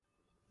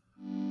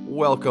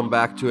Welcome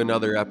back to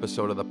another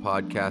episode of the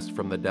podcast,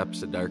 From the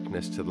Depths of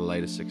Darkness to the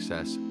Light of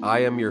Success.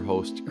 I am your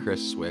host,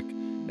 Chris Swick,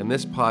 and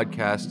this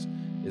podcast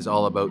is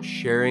all about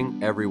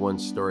sharing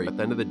everyone's story. At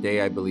the end of the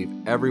day, I believe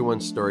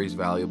everyone's story is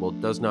valuable.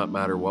 Does not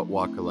matter what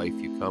walk of life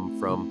you come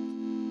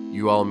from.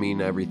 You all mean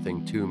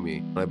everything to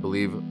me. I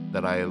believe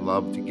that I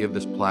love to give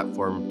this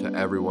platform to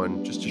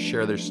everyone just to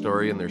share their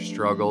story and their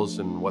struggles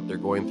and what they're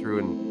going through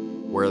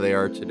and where they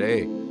are today.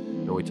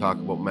 You know, we talk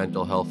about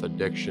mental health,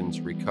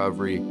 addictions,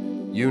 recovery,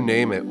 you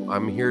name it.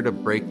 I'm here to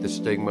break the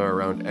stigma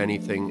around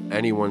anything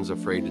anyone's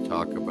afraid to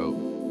talk about.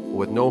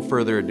 With no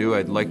further ado,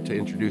 I'd like to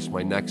introduce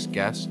my next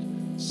guest,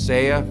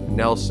 Saya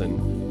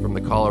Nelson from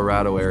the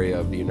Colorado area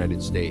of the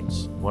United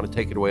States. Want to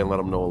take it away and let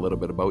them know a little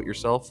bit about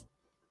yourself?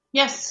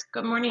 Yes,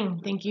 good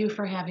morning. Thank you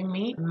for having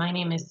me. My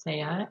name is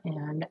Saya,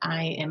 and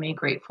I am a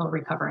grateful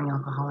recovering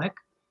alcoholic.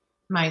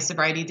 My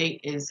sobriety date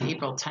is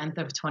April 10th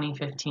of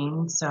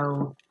 2015,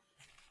 so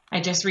I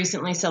just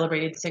recently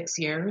celebrated 6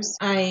 years.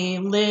 I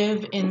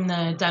live in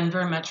the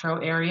Denver metro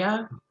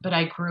area, but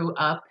I grew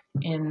up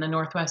in the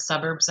northwest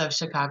suburbs of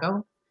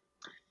Chicago.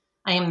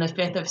 I am the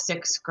fifth of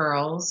six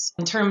girls.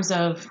 In terms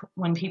of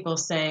when people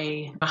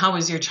say, how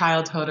was your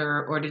childhood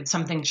or did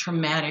something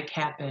traumatic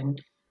happen?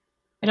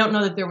 I don't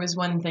know that there was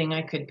one thing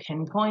I could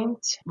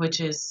pinpoint,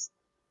 which is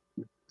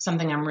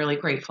something I'm really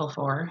grateful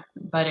for.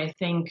 But I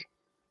think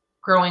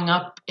growing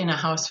up in a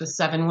house with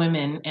 7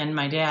 women and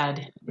my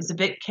dad was a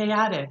bit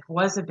chaotic.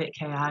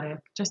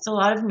 Just a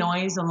lot of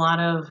noise, a lot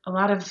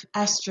of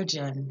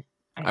estrogen.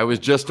 I was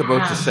just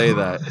about to say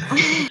that.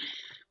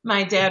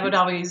 My dad would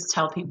always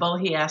tell people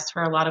he asked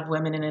for a lot of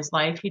women in his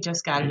life. He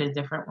just got it a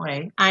different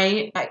way.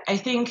 I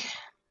think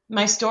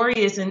my story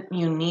isn't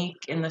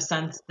unique in the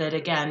sense that,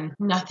 again,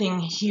 nothing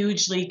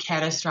hugely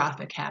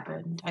catastrophic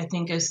happened. I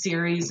think a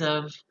series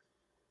of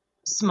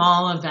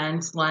small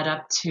events led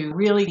up to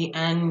really the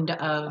end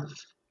of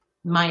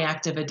my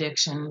active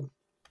addiction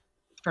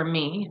for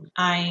me.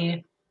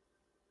 I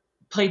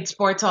played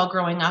sports all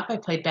growing up. I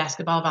played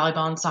basketball,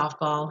 volleyball, and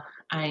softball.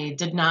 I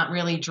did not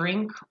really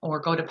drink or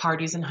go to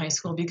parties in high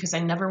school because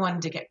I never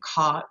wanted to get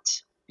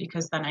caught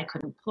because then I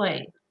couldn't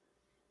play.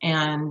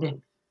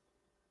 And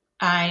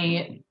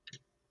I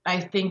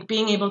think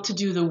being able to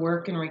do the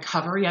work in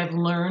recovery, I've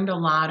learned a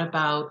lot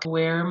about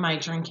where my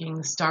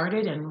drinking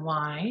started and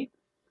why.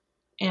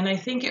 And I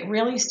think it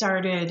really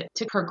started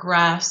to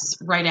progress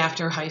right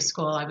after high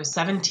school. I was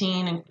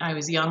 17 and I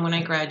was young when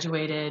I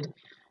graduated.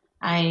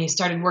 I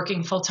started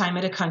working full-time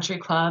at a country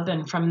club,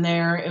 and from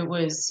there it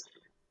was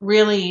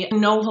really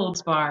no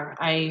holds bar.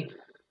 I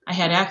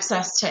had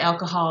access to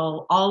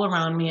alcohol all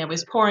around me. I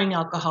was pouring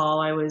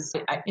alcohol.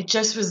 It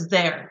just was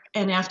there.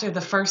 And after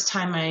the first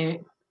time I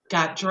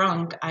got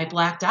drunk, I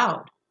blacked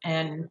out.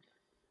 And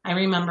I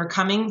remember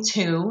coming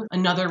to,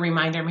 another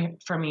reminder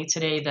for me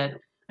today that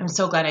I'm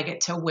so glad I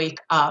get to wake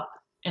up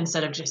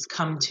instead of just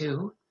come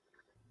to.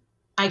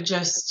 I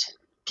just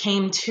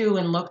came to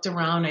and looked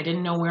around. I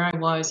didn't know where I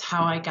was,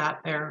 how I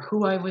got there,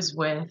 who I was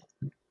with.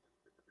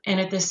 And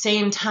at the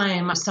same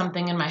time,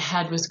 something in my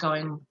head was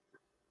going,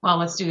 well,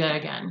 let's do that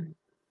again.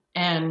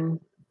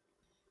 And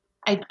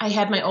I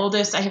had my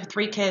oldest, I have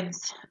 3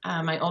 kids.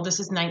 My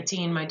oldest is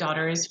 19, my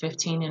daughter is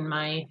 15, and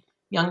my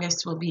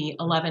youngest will be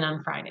 11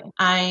 on Friday.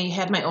 I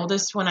had my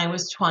oldest when I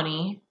was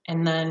 20,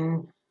 and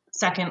then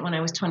second when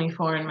I was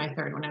 24, and my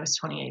third when I was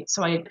 28.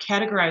 So I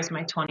categorized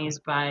my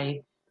 20s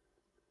by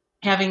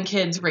having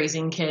kids,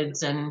 raising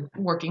kids, and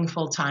working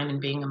full time and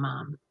being a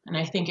mom. And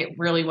I think it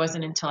really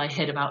wasn't until I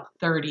hit about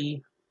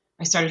 30,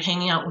 I started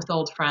hanging out with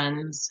old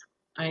friends.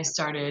 I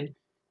started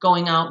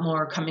going out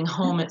more, coming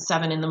home at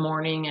 7 in the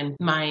morning. And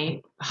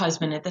my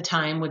husband at the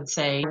time would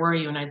say, where are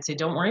you? And I'd say,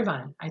 don't worry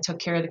about it. I took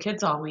care of the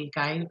kids all week.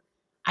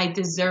 I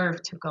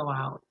deserve to go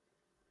out.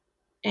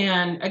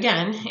 And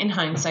again, in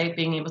hindsight,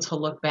 being able to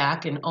look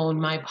back and own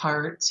my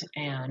part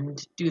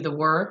and do the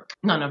work,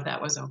 none of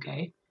that was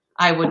okay.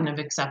 I wouldn't have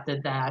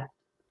accepted that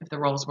if the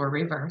roles were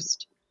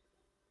reversed.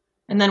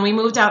 And then we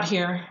moved out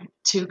here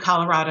to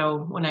Colorado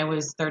when I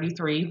was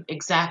 33,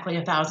 exactly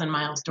 1,000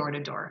 miles door to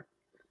door.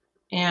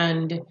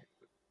 And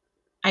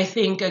I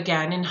think,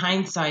 again, in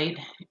hindsight,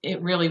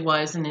 it really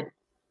was an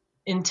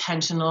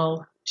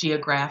intentional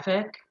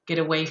geographic get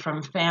away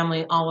from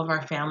family. All of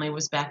our family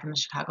was back in the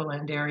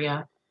Chicagoland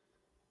area.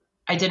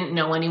 I didn't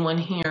know anyone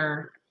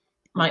here.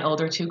 My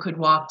older 2 could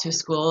walk to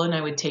school, and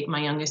I would take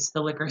my youngest to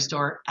the liquor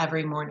store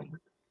every morning.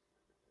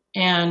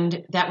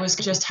 And that was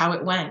just how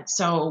it went.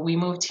 So we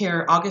moved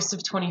here August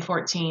of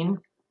 2014.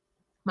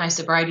 My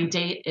sobriety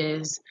date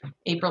is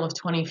April of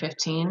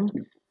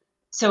 2015.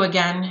 So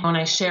again, when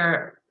I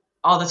share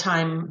all the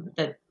time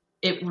that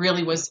it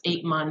really was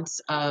 8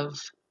 months of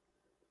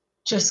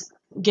just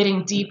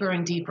getting deeper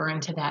and deeper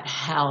into that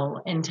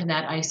hell, into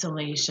that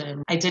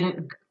isolation. I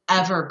didn't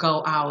ever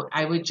go out.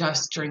 I would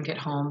just drink at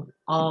home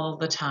all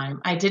the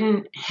time. I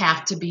didn't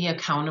have to be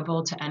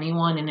accountable to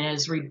anyone. And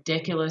as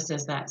ridiculous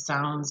as that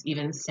sounds,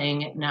 even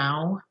saying it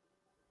now,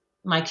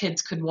 my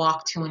kids could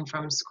walk to and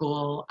from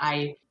school.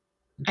 I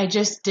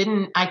just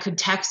didn't, I could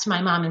text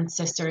my mom and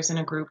sisters in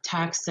a group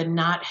text and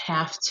not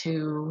have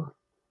to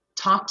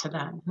talk to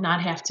them,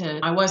 not have to,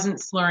 I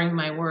wasn't slurring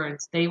my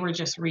words. They were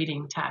just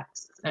reading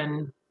texts.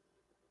 And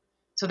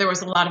so there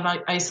was a lot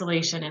of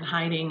isolation and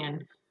hiding.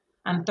 And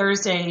on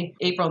Thursday,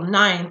 April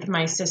 9th,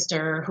 my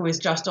sister, who is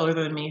just older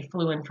than me,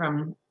 flew in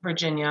from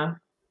Virginia.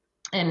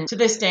 And to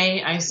this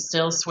day, I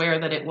still swear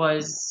that it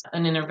was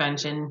an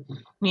intervention.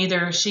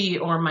 Neither she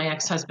or my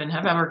ex-husband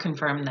have ever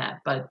confirmed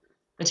that, but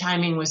the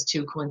timing was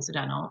too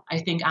coincidental. I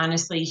think,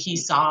 honestly, he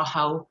saw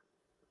how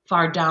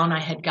far down I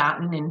had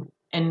gotten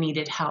and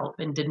needed help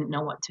and didn't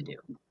know what to do.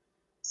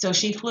 So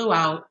she flew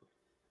out.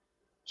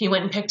 He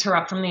went and picked her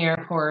up from the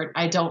airport.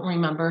 I don't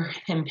remember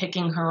him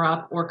picking her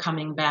up or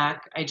coming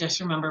back. I just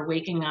remember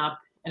waking up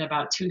at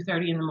about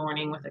 2:30 in the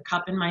morning with a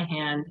cup in my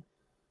hand.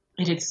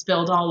 It had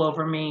spilled all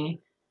over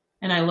me.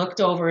 And I looked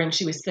over and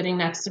she was sitting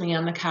next to me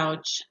on the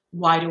couch,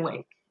 wide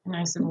awake. And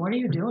I said, "What are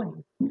you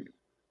doing?"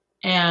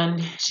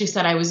 And she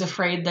said, "I was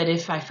afraid that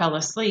if I fell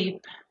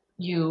asleep,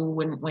 you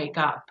wouldn't wake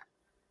up."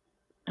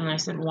 And I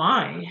said,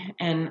 "Why?"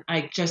 And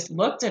I just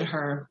looked at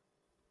her.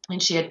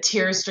 And she had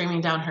tears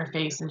streaming down her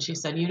face. And she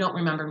said, "You don't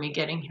remember me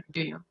getting here,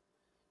 do you?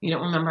 You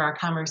don't remember our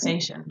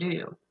conversation, do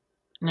you?"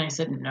 And I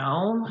said,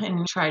 "No,"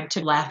 and tried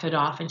to laugh it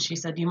off. And she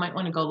said, "You might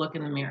want to go look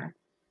in the mirror."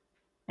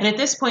 And at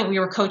this point, we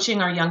were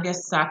coaching our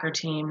youngest soccer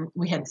team.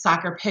 We had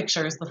soccer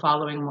pictures the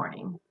following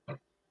morning.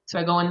 So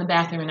I go in the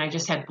bathroom and I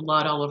just had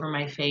blood all over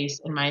my face.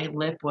 And my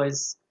lip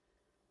was,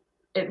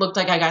 it looked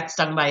like I got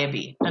stung by a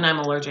bee. And I'm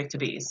allergic to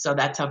bees. So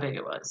that's how big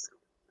it was.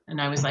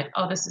 And I was like,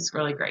 "Oh, this is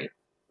really great."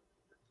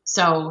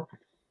 So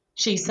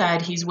she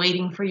said, "He's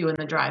waiting for you in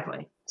the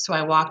driveway." So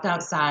I walked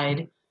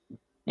outside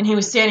and he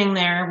was standing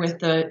there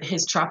with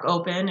his truck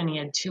open and he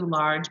had two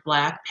large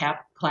black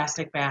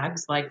plastic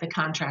bags, like the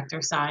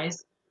contractor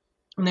size,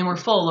 and they were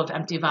full of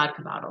empty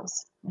vodka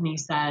bottles. And he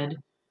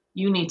said,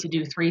 "You need to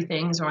do 3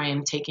 things or I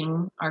am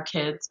taking our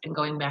kids and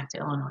going back to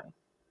Illinois.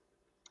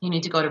 You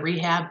need to go to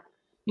rehab,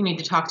 you need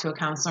to talk to a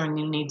counselor, and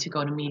you need to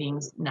go to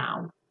meetings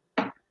now."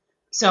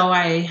 So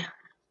I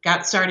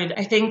got started.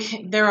 I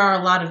think there are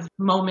a lot of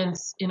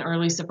moments in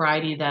early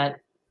sobriety that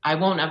I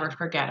won't ever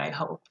forget, I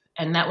hope.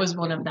 And that was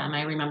one of them.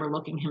 I remember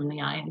looking him in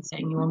the eye and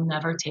saying, "You will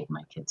never take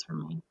my kids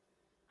from me."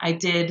 I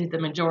did the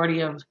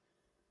majority of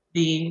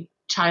the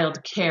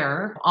child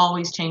care,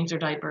 always change their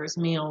diapers,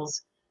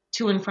 meals,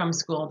 to and from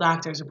school,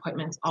 doctor's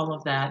appointments, all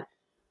of that.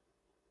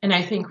 And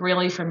I think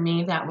really for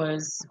me, that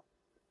was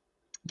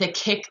the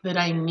kick that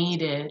I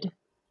needed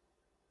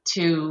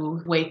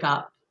to wake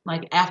up.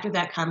 Like after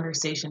that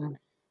conversation,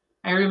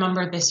 I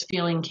remember this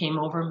feeling came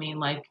over me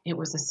like it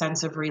was a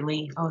sense of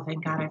relief. Oh,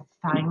 thank God I've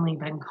finally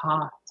been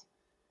caught.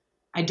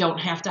 I don't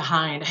have to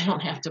hide. I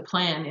don't have to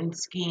plan and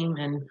scheme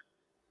and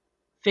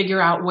figure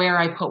out where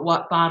I put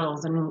what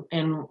bottles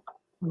and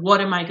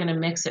what am I going to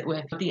mix it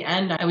with. At the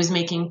end, I was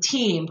making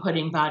tea and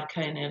putting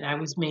vodka in it. I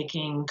was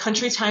making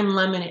country time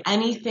lemonade,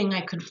 anything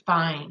I could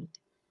find.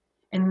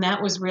 And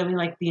that was really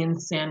like the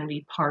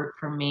insanity part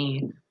for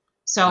me.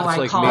 So That's I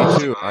like me called.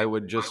 too. I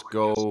would just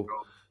go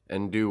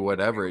and do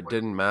whatever. It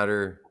didn't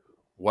matter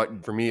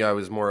what. For me, I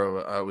was more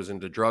of I was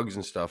into drugs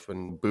and stuff,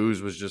 and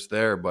booze was just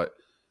there. But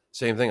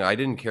same thing. I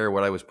didn't care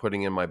what I was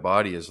putting in my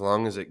body as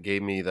long as it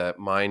gave me that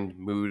mind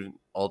mood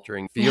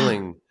altering Yeah.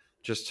 feeling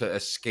just to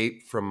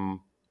escape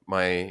from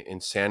my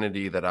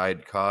insanity that I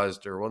had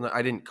caused. Or well,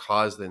 I didn't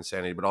cause the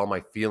insanity, but all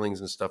my feelings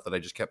and stuff that I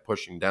just kept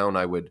pushing down.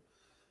 I would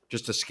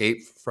just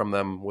escape from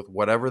them with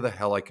whatever the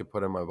hell I could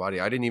put in my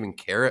body. I didn't even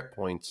care at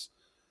points.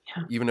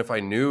 Yeah. Even if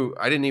I knew,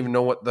 I didn't even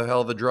know what the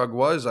hell the drug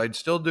was, I'd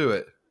still do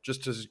it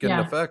just to get an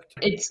Yeah. effect.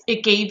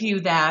 It gave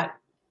you that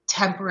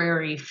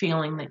temporary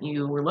feeling that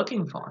you were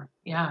looking for.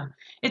 Yeah.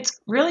 It's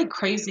really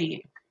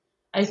crazy.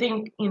 I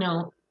think,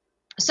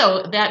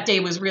 so that day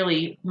was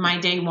really my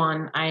day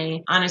one.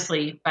 I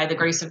honestly, by the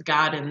grace of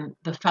God and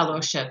the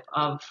fellowship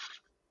of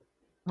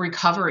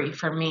recovery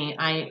for me,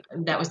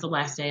 that was the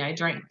last day I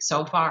drank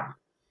so far.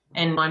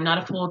 And I'm not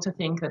a fool to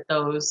think that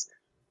those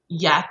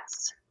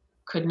yets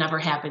could never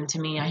happen to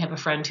me. I have a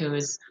friend who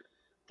is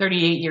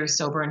 38 years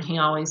sober, and he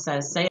always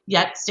says, "Say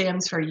yet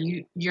stands for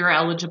you're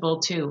eligible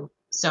too."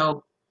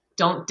 So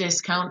don't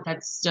discount.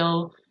 That's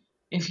still,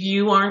 if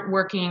you aren't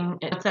working,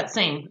 it's that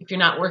saying, if you're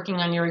not working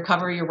on your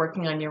recovery, you're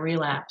working on your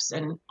relapse.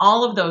 And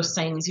all of those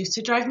sayings used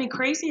to drive me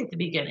crazy at the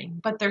beginning,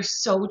 but they're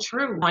so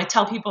true. I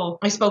tell people,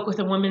 I spoke with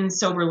a woman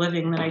sober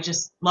living that I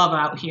just love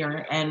out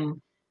here,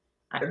 and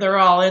they're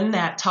all in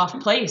that tough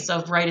place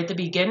of right at the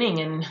beginning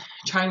and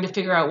trying to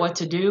figure out what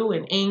to do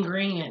and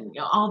angry and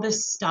all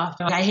this stuff.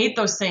 I hate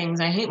those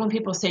things. I hate when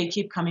people say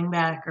keep coming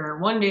back or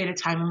one day at a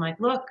time. I'm like,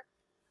 look,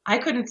 I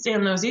couldn't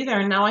stand those either.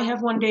 And now I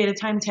have one day at a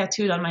time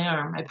tattooed on my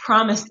arm. I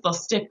promise they'll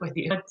stick with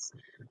you.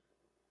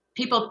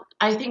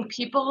 I think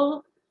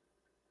people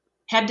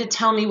had to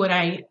tell me what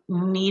I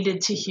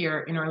needed to hear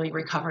in early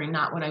recovery,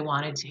 not what I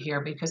wanted to hear,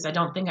 because I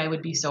don't think I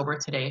would be sober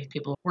today if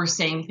people were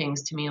saying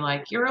things to me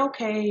like, "You're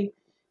okay.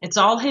 It's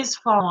all his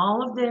fault.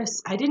 All of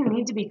this." I didn't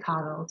need to be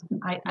coddled.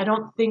 I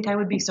don't think I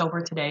would be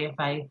sober today if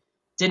I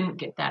didn't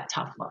get that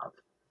tough love.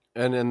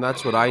 And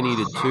that's what I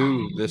needed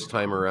too this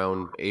time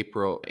around.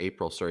 April,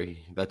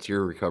 sorry, that's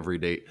your recovery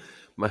date.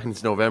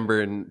 Mine's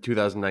November in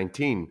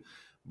 2019.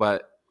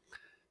 But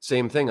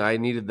same thing. I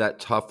needed that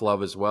tough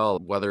love as well,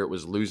 whether it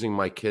was losing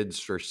my kids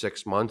for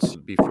 6 months.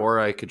 Before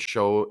I could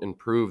show and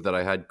prove that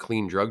I had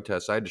clean drug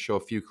tests, I had to show a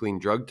few clean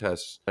drug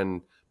tests.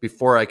 And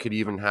before I could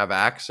even have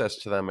access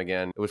to them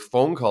again, it was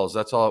phone calls.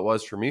 That's all it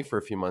was for me for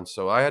a few months.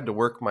 So I had to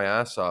work my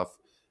ass off.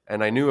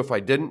 And I knew if I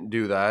didn't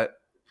do that,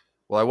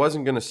 well, I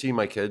wasn't going to see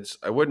my kids.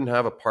 I wouldn't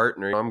have a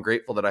partner. I'm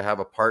grateful that I have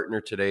a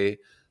partner today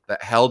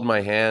that held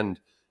my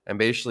hand and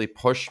basically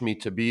pushed me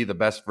to be the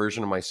best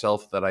version of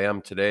myself that I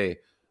am today.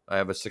 I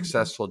have a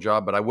successful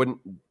job, but I wouldn't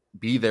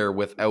be there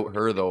without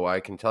her, though. I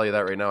can tell you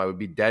that right now. I would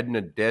be dead in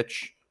a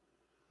ditch,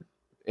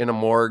 in a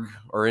morgue,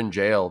 or in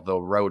jail,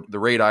 the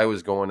rate I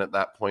was going at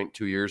that point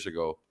 2 years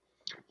ago.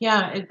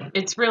 Yeah,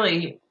 it's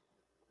really,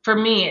 for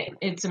me,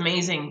 it's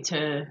amazing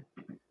to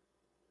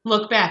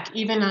look back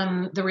even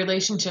on the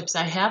relationships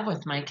I have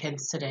with my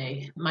kids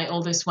today. My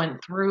oldest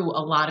went through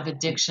a lot of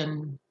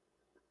addiction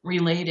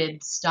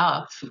related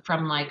stuff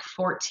from like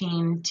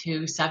 14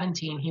 to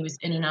 17. He was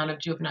in and out of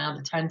juvenile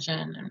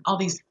detention and all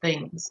these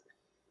things.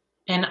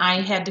 And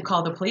I had to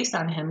call the police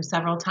on him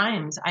several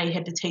times. I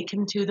had to take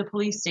him to the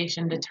police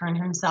station to turn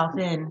himself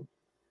in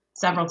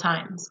several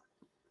times.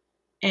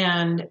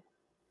 And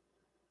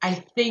I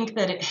think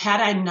that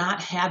had I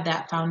not had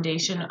that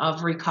foundation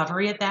of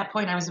recovery at that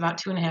point, I was about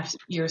 2.5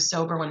 years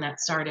sober when that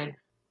started.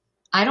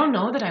 I don't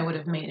know that I would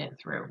have made it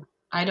through.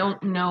 I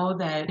don't know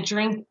that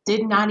drink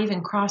did not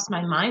even cross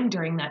my mind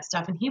during that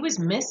stuff. And he was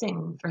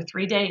missing for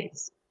 3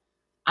 days.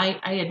 I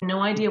had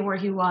no idea where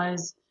he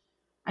was.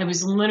 I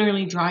was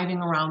literally driving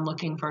around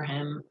looking for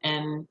him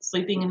and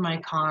sleeping in my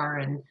car.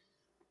 And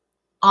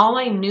all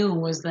I knew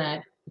was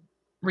that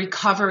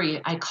recovery,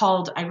 I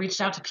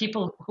reached out to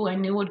people who I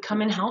knew would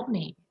come and help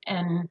me.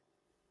 And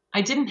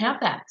I didn't have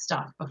that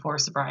stuff before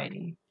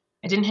sobriety.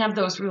 I didn't have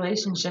those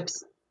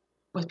relationships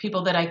with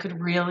people that I could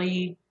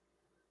really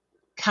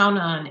count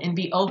on and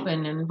be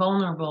open and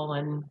vulnerable.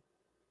 And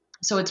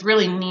so it's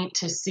really neat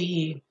to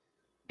see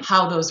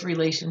how those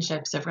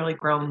relationships have really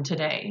grown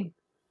today.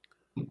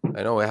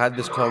 I know I had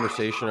this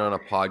conversation on a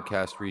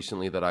podcast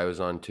recently that I was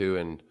on too,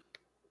 and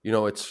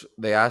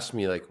they asked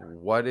me like,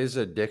 what is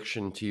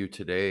addiction to you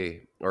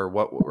today?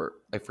 Or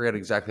I forget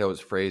exactly how it was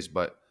phrased,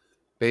 but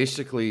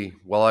basically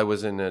while I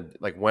was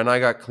when I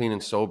got clean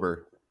and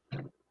sober,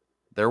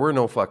 there were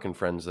no fucking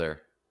friends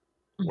there.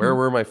 Where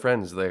were my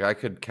friends? Like I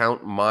could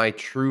count my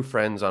true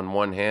friends on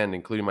one hand,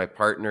 including my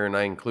partner, and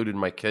I included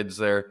my kids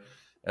there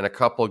and a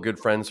couple of good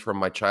friends from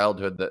my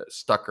childhood that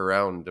stuck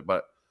around.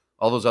 But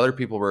all those other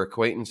people were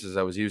acquaintances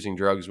I was using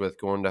drugs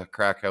with, going to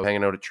crack house,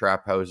 hanging out at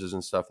trap houses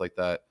and stuff like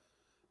that.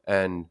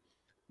 And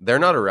they're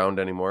not around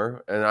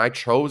anymore. And I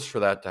chose for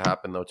that to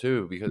happen though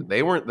too, because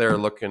they weren't there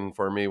looking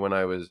for me when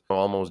I was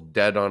almost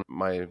dead on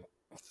my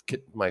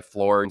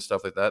floor and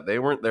stuff like that. They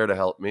weren't there to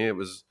help me.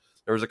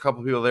 There was a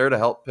couple people there to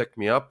help pick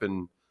me up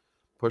and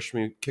push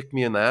me, kick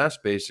me in the ass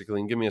basically,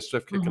 and give me a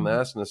swift kick in the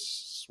ass and a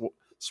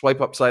swipe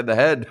upside the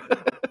head.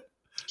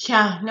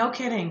 Yeah, no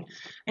kidding.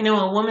 I know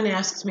a woman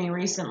asked me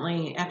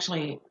recently,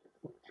 actually,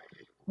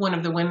 one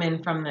of the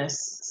women from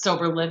this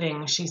sober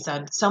living, she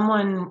said,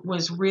 someone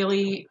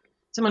really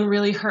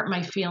hurt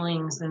my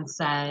feelings and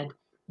said,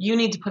 you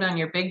need to put on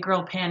your big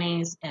girl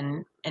panties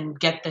and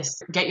get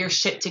your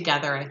shit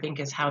together, I think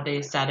is how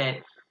they said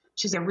it.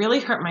 She said, it really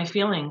hurt my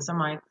feelings. I'm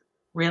like,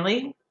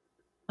 really?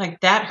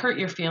 Like that hurt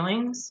your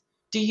feelings?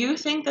 Do you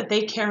think that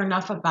they care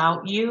enough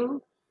about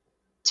you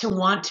to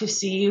want to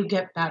see you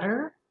get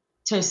better,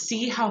 to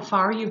see how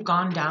far you've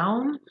gone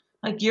down?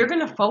 Like you're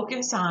going to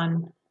focus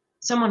on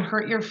someone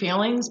hurt your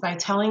feelings by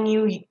telling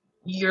you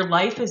your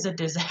life is a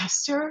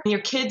disaster, your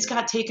kids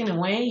got taken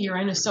away, you're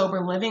in a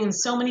sober living. And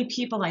so many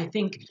people, I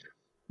think,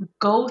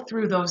 go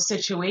through those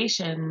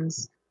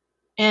situations.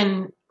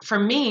 And for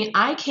me,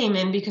 I came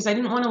in because I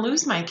didn't want to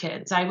lose my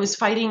kids. I was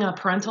fighting a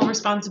parental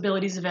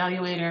responsibilities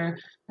evaluator,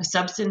 a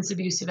substance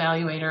abuse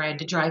evaluator. I had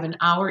to drive an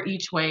hour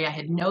each way. I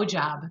had no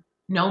job,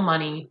 no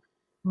money,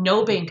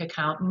 no bank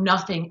account,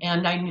 nothing.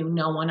 And I knew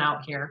no one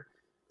out here.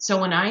 So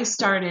when I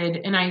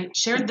started, and I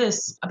shared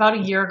this about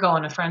a year ago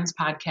on a friend's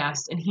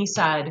podcast, and he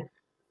said,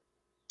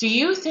 do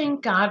you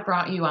think God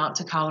brought you out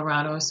to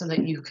Colorado so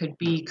that you could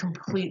be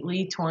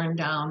completely torn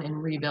down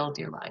and rebuild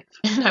your life?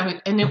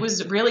 And it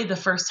was really the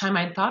first time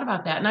I'd thought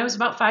about that. And I was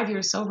about 5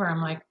 years sober.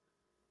 I'm like,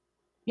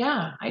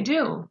 yeah, I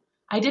do.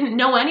 I didn't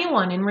know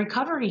anyone in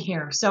recovery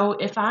here. So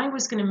if I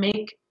was going to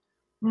make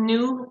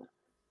new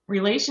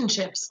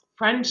relationships,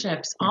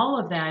 friendships, all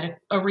of that,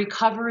 a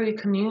recovery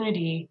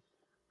community,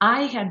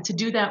 I had to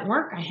do that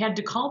work. I had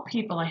to call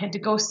people. I had to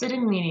go sit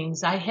in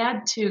meetings. I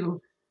had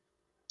to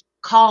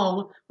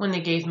call when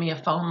they gave me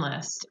a phone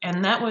list.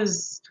 And that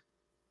was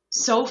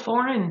so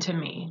foreign to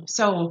me.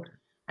 So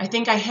I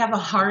think I have a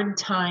hard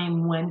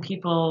time when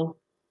people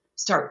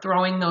start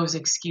throwing those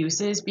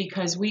excuses,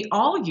 because we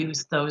all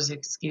use those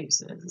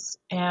excuses.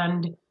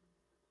 And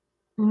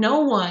no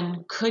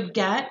one could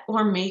get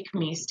or make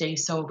me stay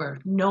sober.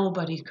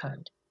 Nobody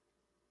could.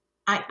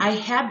 I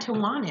had to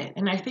want it.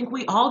 And I think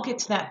we all get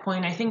to that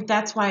point. I think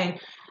that's why,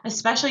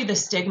 especially the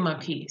stigma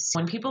piece,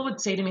 when people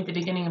would say to me at the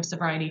beginning of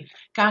sobriety,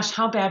 gosh,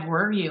 how bad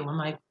were you? I'm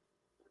like,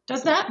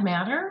 does that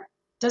matter?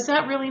 Does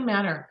that really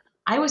matter?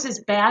 I was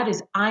as bad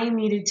as I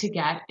needed to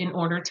get in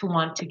order to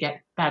want to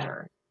get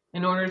better,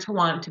 in order to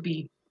want to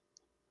be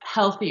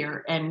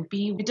healthier and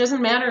be. It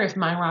doesn't matter if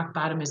my rock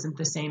bottom isn't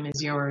the same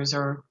as yours,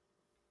 or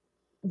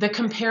the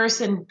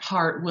comparison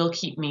part will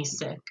keep me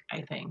sick,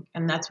 I think.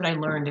 And that's what I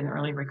learned in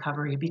early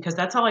recovery, because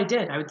that's all I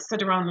did. I would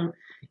sit around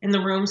in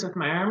the rooms with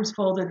my arms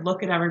folded,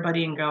 look at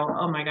everybody and go,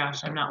 oh my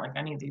gosh, I'm not like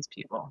any of these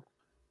people.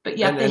 But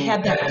yet they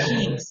had that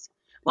peace.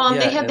 Well,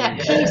 and they Yeah, had that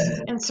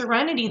peace and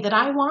serenity that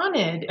I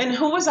wanted. And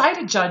who was I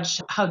to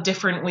judge how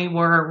different we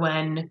were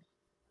when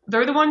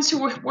they're the ones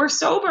who were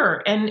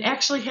sober and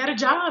actually had a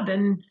job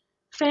and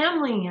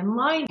family and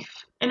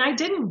life, and I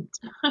didn't.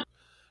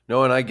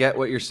 no, and I get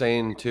what you're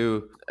saying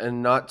too.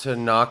 And not to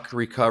knock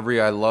recovery,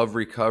 I love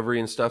recovery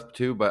and stuff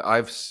too, but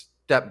I've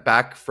stepped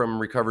back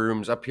from recovery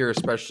rooms up here,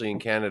 especially in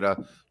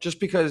Canada, just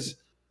because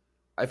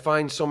I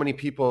find so many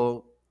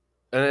people,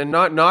 and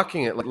not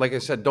knocking it. Like I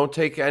said, don't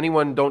take this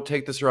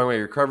the wrong way.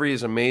 Recovery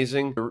is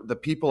amazing. The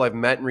people I've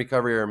met in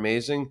recovery are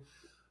amazing,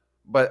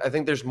 but I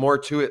think there's more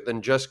to it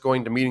than just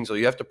going to meetings. So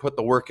you have to put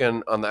the work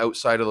in on the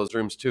outside of those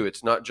rooms too.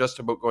 It's not just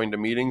about going to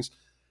meetings.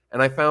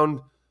 And I found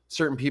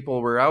certain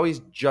people were always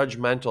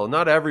judgmental.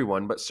 Not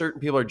everyone, but certain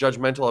people are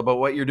judgmental about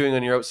what you're doing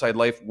on your outside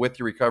life with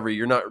your recovery.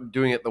 You're not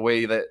doing it the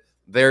way that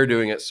they're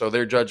doing it, so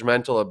they're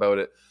judgmental about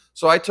it.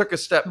 So I took a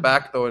step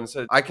back though and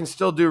said, I can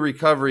still do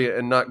recovery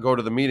and not go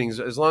to the meetings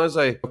as long as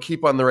I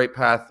keep on the right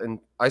path. And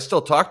I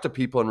still talk to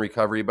people in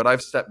recovery, but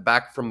I've stepped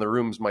back from the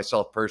rooms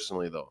myself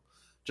personally though.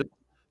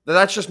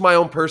 That's just my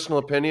own personal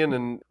opinion,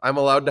 and I'm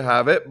allowed to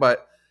have it.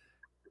 But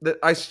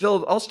I'll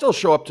still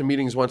show up to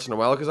meetings once in a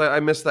while because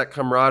I miss that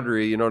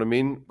camaraderie. You know what I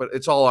mean? But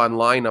it's all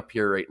online up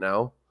here right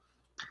now.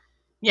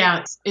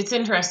 Yeah, it's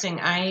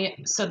interesting.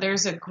 So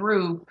there's a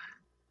group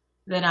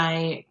that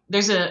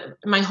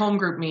my home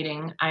group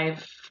meeting.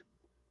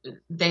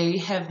 They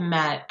have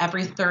met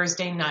every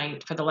Thursday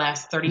night for the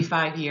last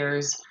 35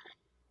 years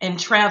and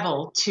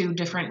travel to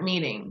different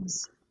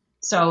meetings.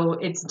 So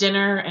it's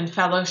dinner and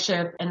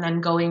fellowship, and then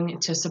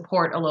going to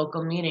support a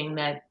local meeting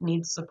that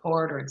needs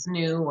support or it's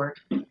new,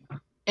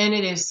 and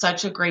it is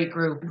such a great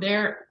group.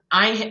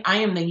 I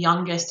am the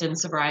youngest in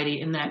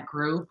sobriety in that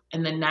group,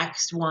 and the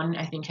next one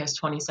I think has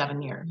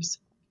 27 years,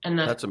 and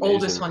the That's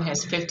oldest amazing. one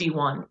has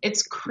 51.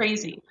 It's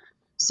crazy.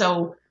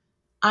 So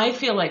I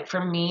feel like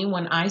for me,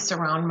 when I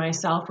surround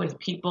myself with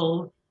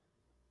people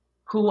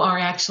who are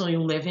actually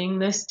living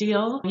this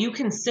deal, you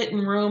can sit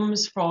in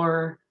rooms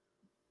for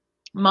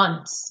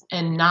months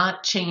and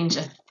not change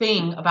a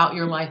thing about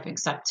your life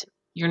except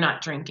you're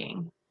not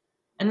drinking.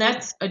 And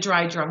that's a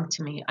dry drunk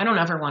to me. I don't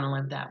ever want to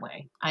live that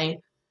way. I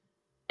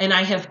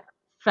have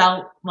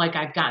felt like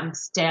I've gotten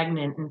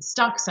stagnant and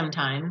stuck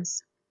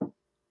sometimes.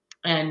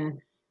 And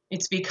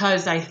it's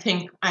because I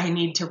think I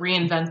need to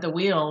reinvent the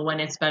wheel when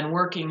it's been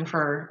working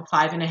for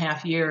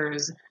 5.5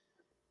 years.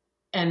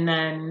 And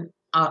then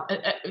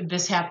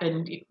this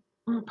happened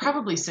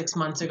probably 6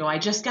 months ago. I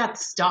just got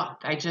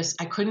stuck. I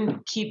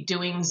couldn't keep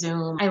doing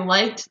Zoom. I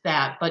liked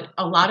that, but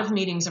a lot of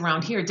meetings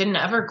around here didn't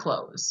ever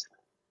close.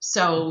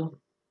 So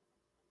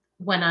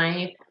when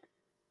I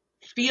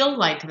feel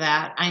like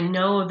that, I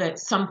know that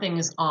something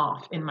is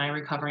off in my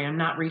recovery. I'm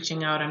not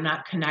reaching out, I'm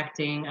not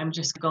connecting, I'm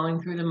just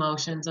going through the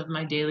motions of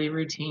my daily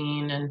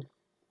routine. And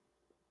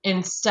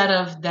instead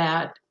of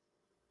that,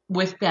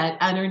 with that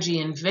energy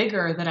and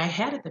vigor that I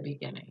had at the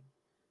beginning.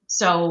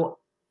 So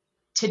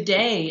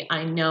today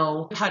I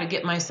know how to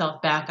get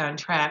myself back on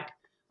track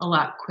a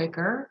lot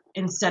quicker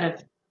instead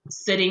of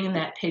sitting in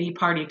that pity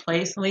party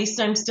place. At least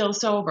I'm still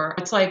sober.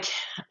 It's like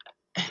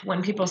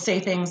when people say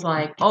things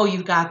like, oh,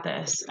 you got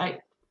this.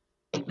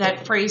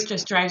 That phrase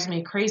just drives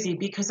me crazy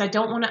because I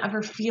don't want to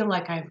ever feel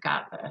like I've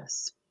got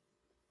this.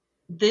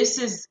 This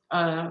is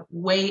a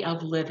way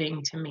of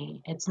living to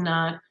me. It's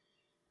not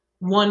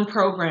one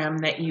program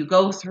that you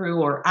go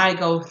through or I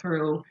go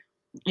through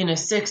in a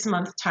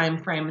 6-month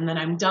time frame and then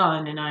I'm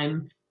done and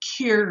I'm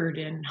cured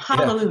and Yeah.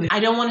 hallelujah. I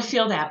don't want to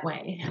feel that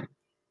way.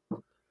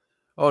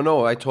 Oh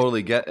no, I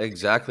totally get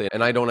exactly,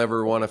 and I don't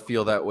ever want to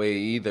feel that way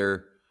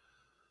either.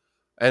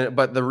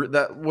 But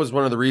that was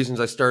one of the reasons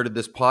I started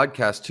this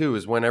podcast too.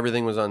 Is when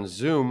everything was on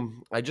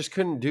Zoom, I just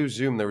couldn't do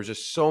Zoom. There was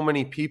just so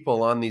many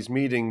people on these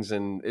meetings,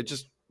 and it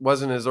just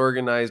wasn't as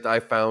organized. I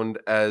found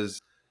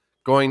as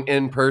going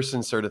in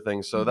person sort of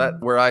thing. So that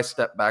where I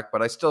stepped back,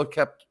 but I still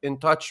kept in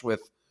touch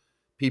with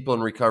people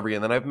in recovery.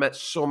 And then I've met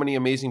so many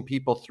amazing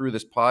people through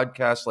this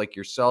podcast, like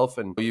yourself,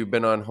 and you've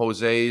been on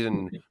Jose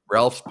and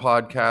Ralph's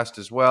podcast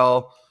as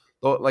well.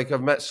 Like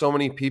I've met so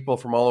many people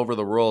from all over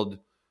the world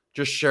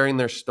just sharing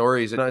their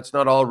stories. And it's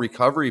not all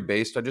recovery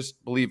based. I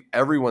just believe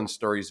everyone's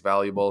story is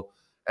valuable.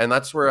 And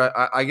that's where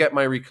I get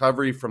my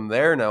recovery from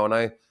there now.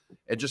 And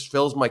it just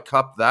fills my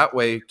cup that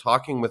way,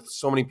 talking with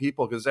so many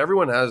people, because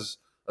everyone has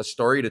a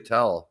story to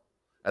tell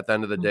at the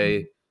end of the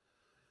day.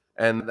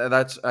 And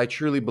that's, I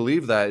truly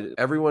believe that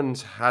everyone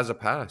has a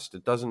past.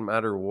 It doesn't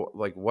matter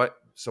what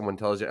someone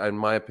tells you. In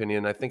my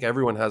opinion, I think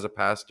everyone has a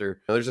past,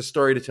 or there's a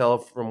story to tell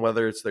from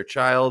whether it's their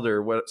child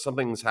or what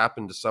something's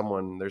happened to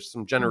someone. There's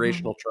some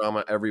generational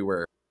trauma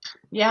everywhere.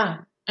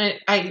 Yeah.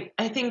 I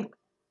think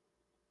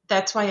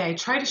that's why I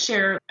try to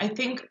share. I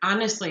think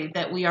honestly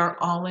that we are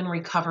all in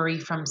recovery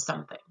from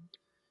something,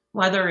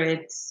 whether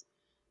it's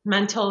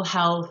mental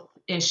health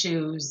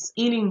issues,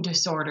 eating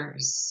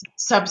disorders,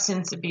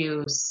 substance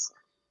abuse,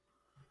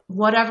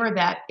 whatever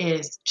that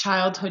is,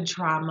 childhood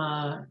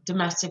trauma,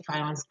 domestic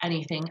violence,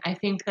 anything. I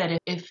think that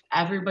if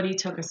everybody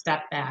took a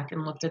step back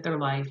and looked at their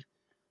life,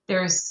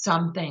 there's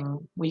something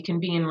we can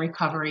be in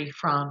recovery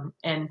from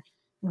and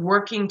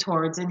working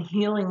towards and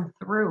healing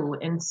through,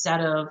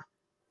 instead of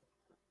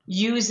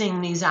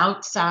using these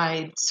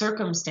outside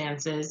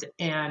circumstances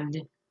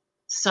and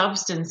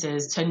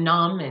substances to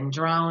numb and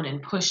drown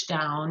and push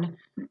down.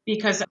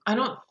 Because I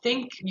don't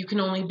think you can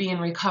only be in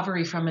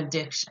recovery from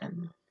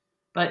addiction.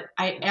 But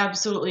I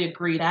absolutely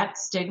agree that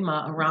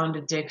stigma around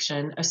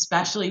addiction,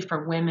 especially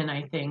for women,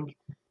 I think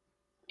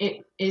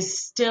it is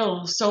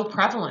still so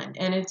prevalent,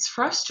 and it's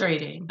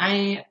frustrating.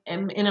 I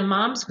am in a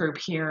mom's group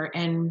here,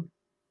 and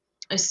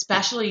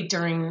especially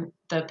during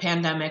the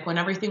pandemic when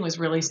everything was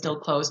really still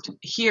closed.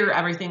 Here,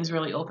 everything's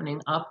really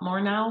opening up more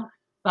now.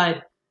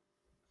 But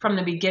from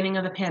the beginning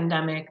of the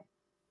pandemic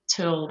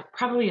till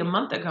probably a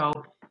month ago,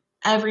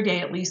 every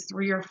day at least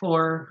 3 or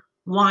 4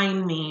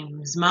 wine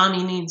memes.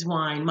 Mommy needs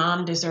wine.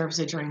 Mom deserves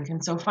a drink.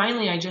 And so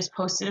finally, I just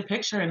posted a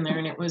picture in there,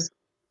 and it was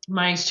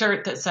my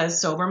shirt that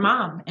says Sober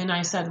Mom. And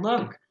I said,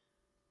 look,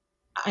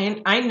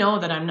 I know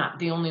that I'm not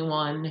the only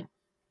one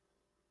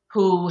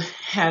who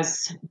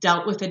has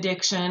dealt with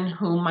addiction,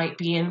 who might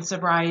be in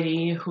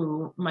sobriety,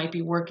 who might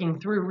be working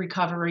through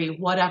recovery,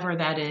 whatever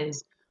that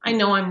is. I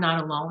know I'm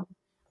not alone.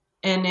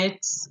 And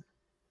it's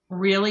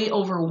really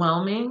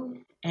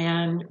overwhelming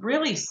and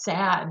really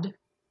sad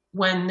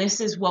when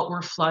this is what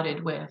we're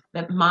flooded with,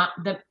 that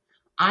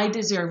I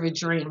deserve a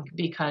drink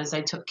because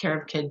I took care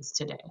of kids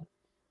today.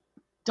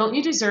 Don't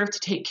you deserve to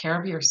take care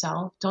of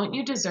yourself? Don't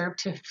you deserve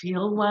to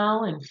feel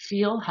well and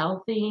feel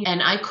healthy?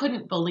 And I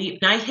couldn't believe,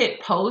 and I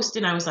hit post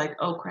and I was like,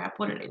 oh crap,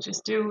 what did I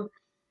just do?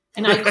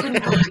 And I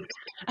couldn't believe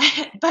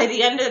by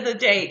the end of the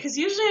day, because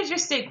usually I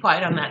just stay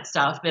quiet on that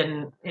stuff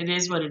and it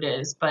is what it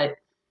is. But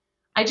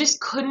I just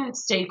couldn't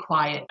stay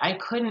quiet.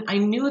 I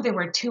knew there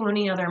were too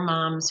many other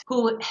moms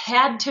who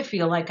had to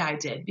feel like I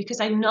did, because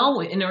I know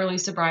in early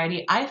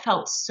sobriety, I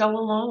felt so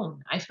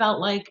alone. I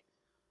felt like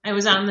I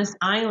was on this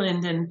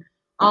island and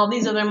all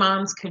these other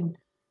moms could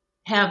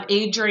have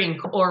a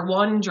drink or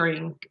one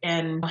drink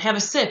and have a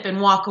sip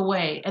and walk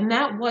away. And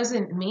that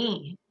wasn't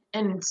me.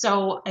 And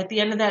so at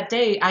the end of that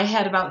day, I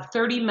had about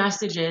 30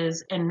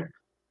 messages and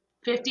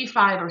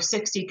 55 or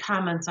 60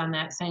 comments on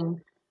that saying,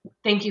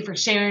 thank you for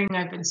sharing.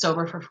 I've been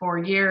sober for 4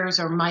 years,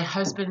 or my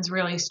husband's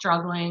really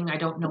struggling. I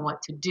don't know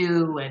what to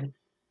do. And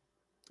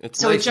It's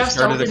so nice. it just You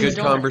started a opened the good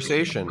door.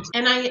 conversation.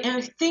 And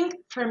I think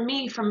for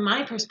me, from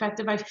my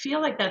perspective, I feel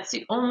like that's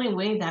the only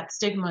way that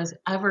stigma is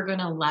ever going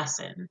to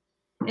lessen,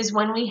 is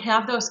when we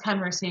have those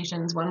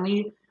conversations, when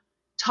we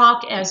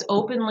talk as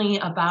openly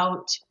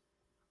about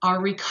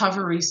our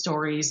recovery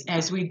stories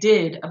as we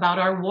did about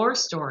our war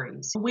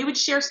stories. We would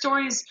share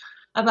stories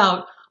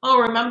about,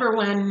 oh, remember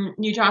when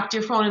you dropped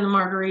your phone in the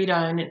margarita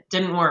and it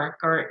didn't work?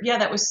 Or, yeah,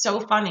 that was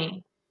so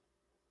funny.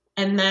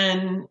 And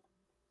then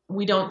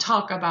we don't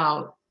talk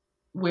about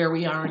where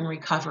we are in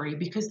recovery,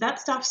 because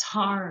that stuff's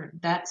hard.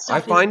 That I stuff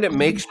is find it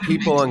makes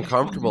people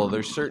uncomfortable.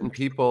 There's certain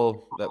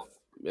people that,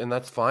 and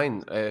that's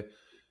fine.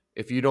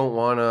 If you don't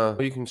want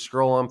to, you can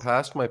scroll on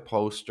past my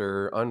post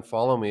or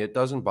unfollow me. It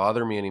doesn't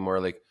bother me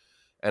anymore. Like,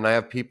 and I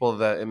have people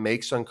that it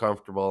makes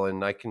uncomfortable,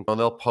 and I can,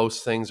 they'll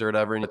post things or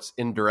whatever, and it's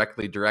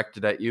indirectly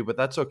directed at you, but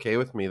that's okay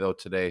with me though.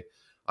 Today,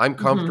 I'm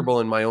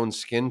comfortable in my own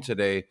skin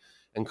today,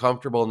 and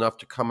comfortable enough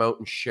to come out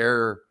and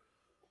share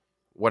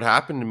what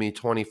happened to me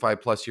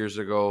 25 plus years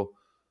ago.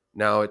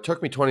 Now, it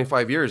took me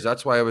 25 years.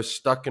 That's why I was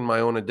stuck in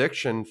my own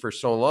addiction for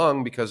so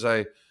long, because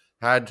I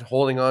had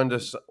holding on to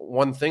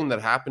one thing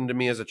that happened to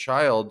me as a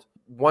child.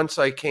 Once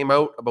I came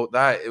out about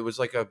that, it was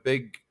like a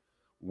big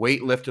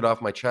weight lifted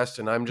off my chest.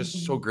 And I'm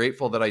just so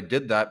grateful that I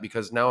did that,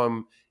 because now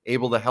I'm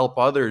able to help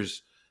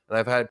others. And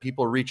I've had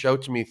people reach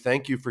out to me,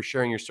 thank you for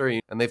sharing your story.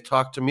 And they've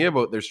talked to me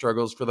about their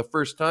struggles for the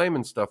first time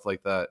and stuff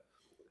like that.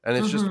 And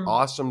it's just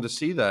awesome to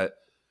see that,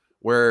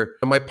 where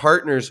my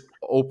partner's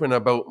open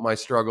about my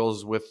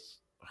struggles with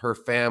her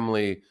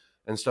family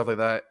and stuff like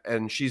that.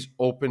 And she's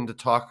open to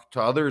talk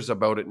to others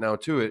about it now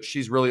too.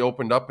 She's really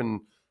opened up,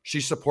 and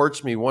she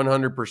supports me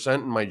 100%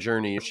 in my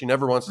journey. She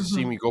never wants to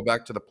see me go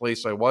back to the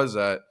place I was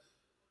at.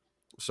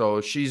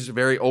 So she's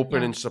very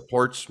open and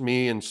supports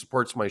me and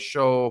supports my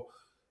show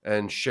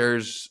and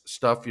shares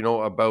stuff,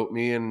 about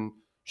me. And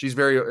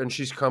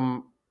she's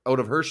come out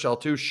of her shell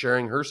too,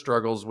 sharing her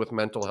struggles with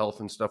mental health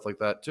and stuff like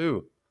that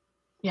too.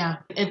 Yeah,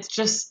 it's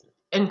just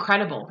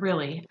incredible,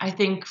 really. I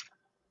think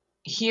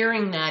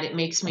hearing that, it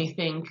makes me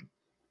think,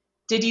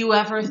 did you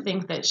ever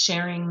think that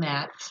sharing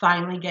that,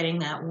 finally getting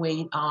that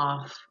weight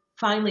off,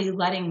 finally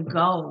letting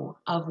go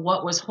of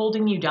what was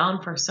holding you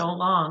down for so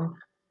long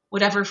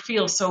would ever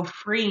feel so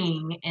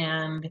freeing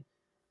and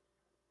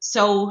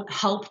so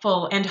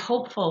helpful and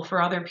hopeful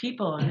for other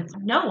people. And it's,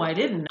 no, I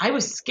didn't. I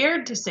was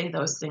scared to say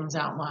those things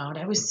out loud.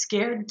 I was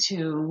scared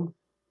to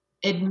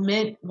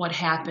admit what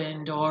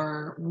happened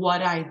or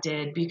what I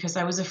did because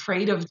I was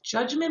afraid of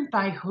judgment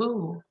by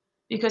who?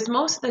 Because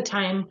most of the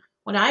time,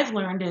 what I've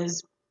learned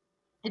is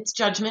it's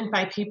judgment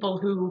by people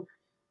who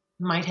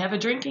might have a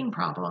drinking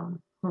problem,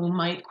 who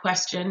might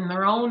question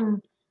their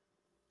own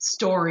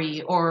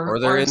story Or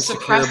they're or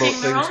insecure about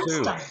suppressing their things own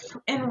too. stuff.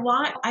 And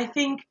why I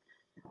think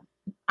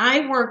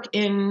I work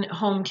in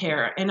home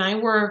care and I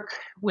work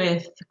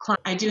with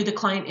I do the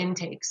client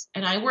intakes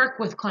and I work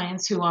with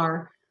clients who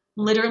are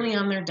literally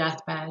on their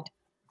deathbed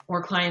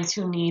or clients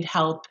who need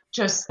help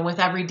just with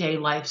everyday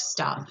life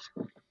stuff.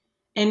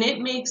 And it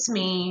makes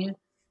me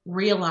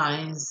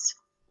realize,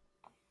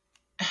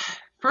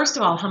 first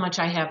of all, how much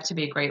I have to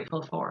be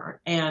grateful for.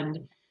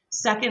 And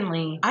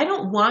secondly, I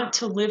don't want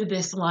to live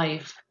this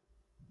life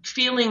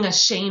feeling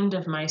ashamed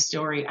of my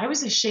story. I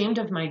was ashamed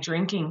of my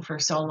drinking for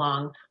so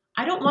long.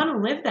 I don't want to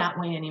live that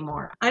way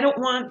anymore. I don't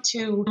want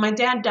to. My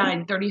dad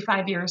died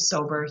 35 years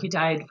sober. He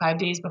died 5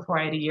 days before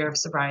I had a year of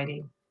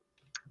sobriety.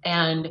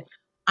 And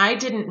I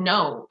didn't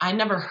know. I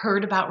never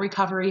heard about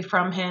recovery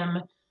from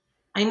him.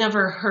 I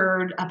never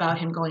heard about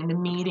him going to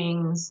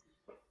meetings.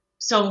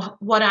 So,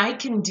 what I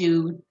can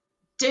do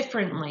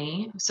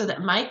differently so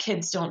that my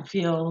kids don't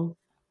feel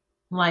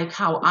like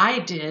how I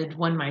did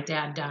when my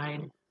dad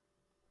died,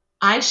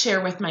 I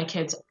share with my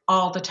kids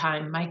all the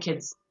time. My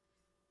kids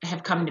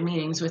have come to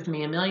meetings with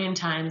me a million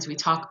times. We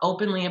talk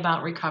openly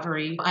about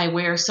recovery. I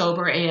wear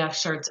sober AF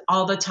shirts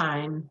all the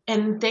time,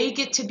 and they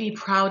get to be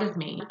proud of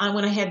me.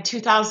 When I had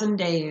 2,000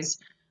 days,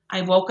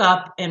 I woke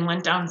up and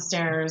went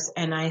downstairs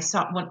and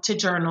went to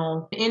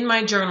journal. In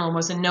my journal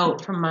was a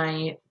note from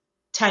my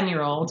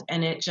 10-year-old,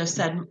 and it just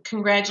said,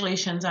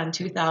 "Congratulations on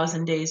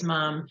 2,000 days,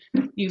 Mom.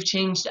 You've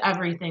changed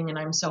everything, and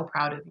I'm so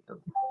proud of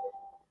you."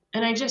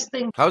 And I just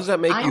think, How does that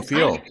make you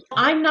feel?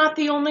 I'm not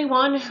the only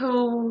one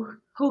who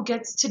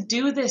gets to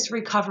do this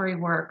recovery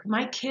work.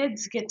 My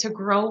kids get to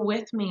grow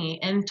with me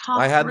and talk.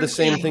 I had the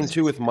same thing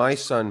too with my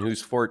son,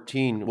 who's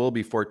 14, will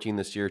be 14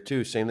 this year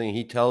too. Same thing.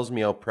 He tells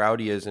me how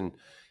proud he is, and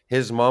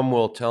his mom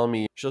will tell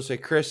me, she'll say,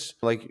 "Chris,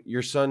 like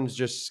your son's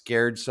just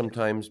scared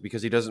sometimes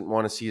because he doesn't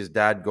want to see his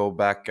dad go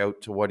back out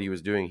to what he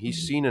was doing.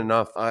 He's seen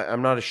enough."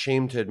 I'm not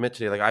ashamed to admit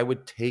today, like I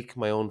would take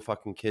my own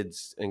fucking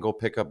kids and go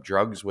pick up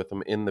drugs with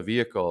them in the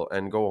vehicle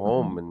and go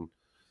home and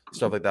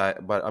stuff like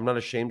that. But I'm not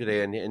ashamed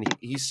today, and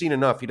he's seen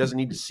enough. He doesn't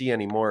need to see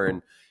anymore,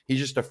 and he's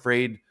just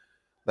afraid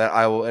that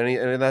I will,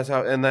 and that's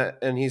how,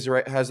 and he's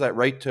right, has that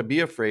right to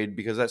be afraid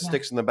because that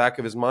sticks in the back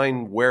of his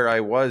mind where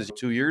I was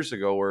 2 years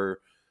ago,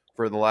 or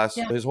for the last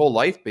his whole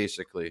life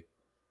basically.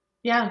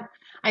 Yeah.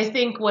 I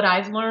think what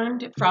I've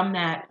learned from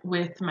that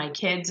with my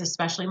kids,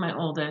 especially my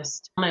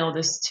oldest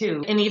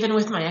too, and even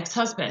with my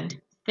ex-husband,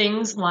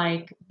 things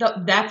like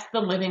that's the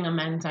living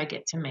amends I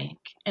get to make.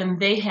 And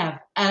they have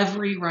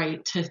every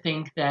right to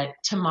think that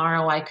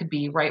tomorrow I could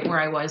be right where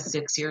I was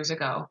 6 years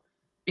ago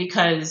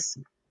because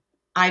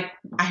I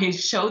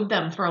showed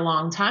them for a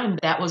long time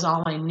that was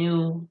all I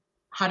knew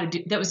how to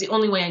do. That was the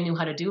only way I knew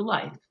how to do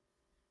life.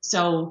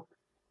 So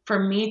for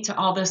me to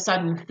all of a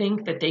sudden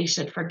think that they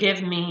should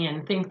forgive me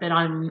and think that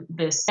I'm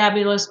this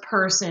fabulous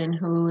person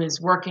who is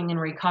working in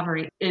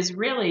recovery is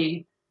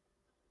really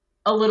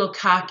a little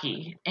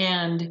cocky.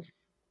 And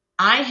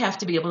I have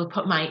to be able to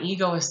put my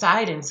ego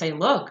aside and say,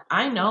 look,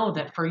 I know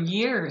that for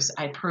years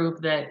I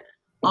proved that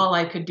all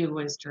I could do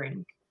was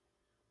drink.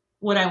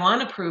 What I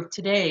want to prove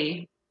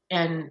today,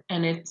 and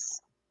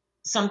it's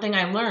something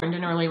I learned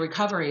in early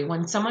recovery,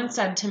 when someone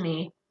said to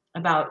me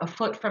about a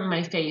foot from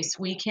my face,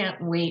 "We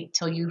can't wait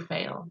till you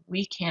fail.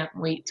 We can't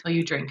wait till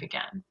you drink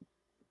again."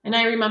 And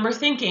I remember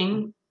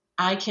thinking,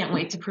 I can't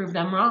wait to prove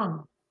them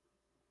wrong.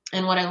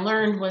 And what I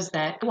learned was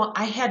that, well,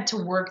 I had to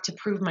work to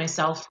prove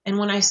myself. And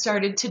when I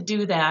started to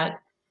do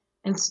that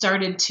and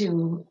started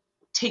to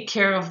take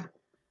care of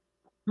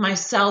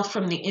myself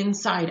from the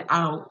inside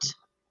out,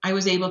 I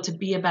was able to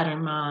be a better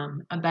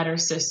mom, a better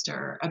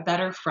sister, a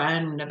better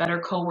friend, a better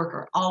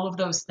coworker, all of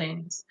those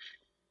things.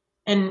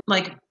 And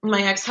like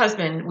my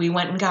ex-husband, we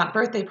went and got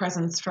birthday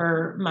presents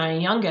for my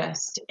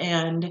youngest,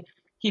 and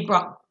he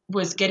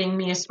was getting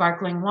me a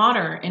sparkling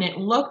water, and it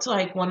looked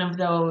like one of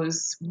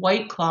those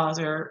White Claws,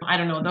 or I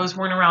don't know, those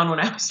weren't around when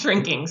I was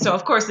drinking. So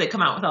of course they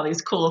come out with all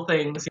these cool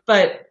things.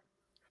 But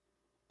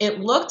it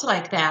looked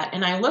like that,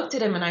 and I looked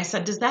at him and I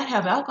said, "Does that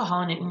have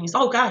alcohol in it?" And he's,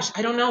 "Oh gosh,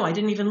 I don't know. I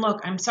didn't even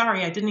look. I'm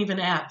sorry. I didn't even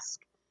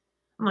ask."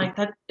 I'm like,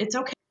 "That it's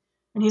okay."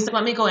 And he said,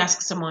 "Let me go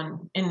ask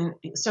someone." And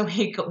so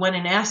he went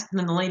and asked, and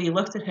then the lady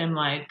looked at him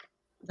like,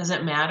 "Does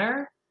it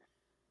matter?"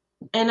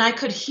 And I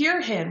could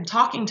hear him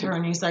talking to her,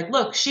 and he's like,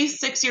 "Look,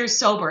 she's 6 years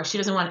sober. She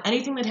doesn't want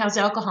anything that has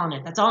alcohol in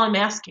it. That's all I'm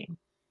asking."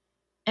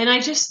 And I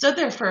just stood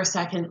there for a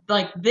second,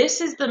 like,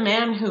 this is the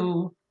man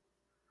who,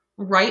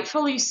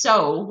 rightfully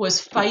so,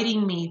 was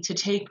fighting me to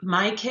take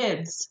my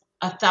kids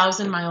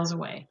 1,000 miles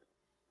away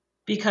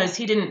because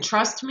he didn't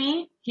trust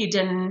me. He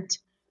didn't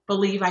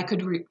believe I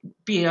could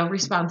be a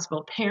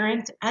responsible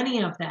parent,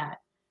 any of that.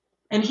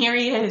 And here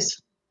he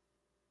is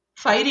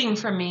fighting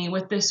for me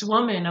with this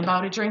woman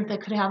about a drink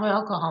that could have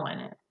alcohol in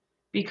it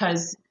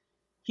because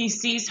he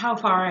sees how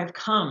far I've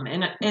come.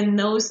 And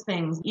those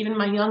things, even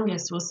my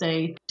youngest will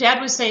say,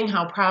 Dad was saying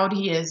how proud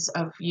he is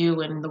of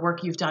you and the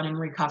work you've done in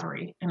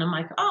recovery. And I'm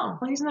like, oh,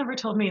 well, he's never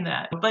told me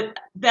that. But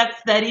that's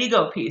that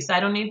ego piece. I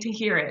don't need to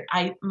hear it.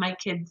 My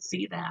kids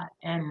see that.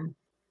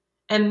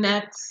 And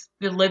that's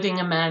the living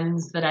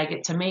amends that I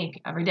get to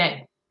make every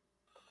day.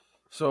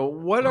 So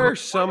what are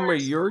some of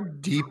your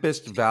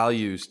deepest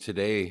values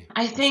today?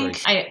 I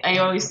think I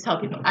always tell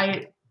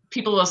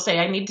people will say,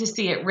 I need to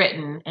see it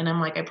written. And I'm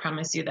like, I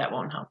promise you that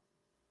won't help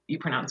you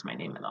pronounce my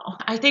name at all.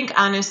 I think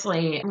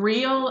honestly,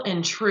 real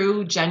and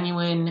true,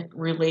 genuine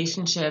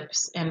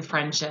relationships and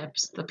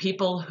friendships, the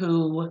people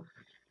who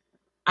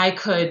I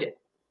could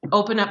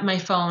open up my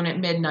phone at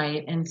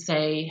midnight and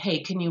say,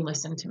 hey, can you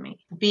listen to me?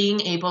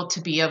 Being able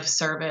to be of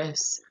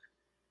service,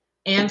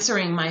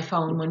 answering my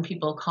phone when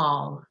people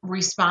call,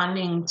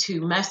 responding to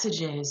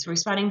messages,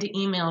 responding to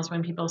emails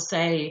when people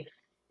say,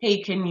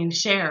 hey, can you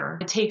share?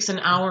 It takes an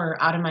hour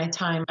out of my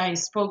time. I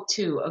spoke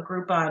to a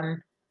group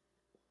on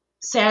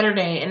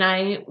Saturday and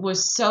I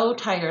was so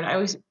tired. I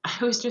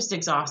was just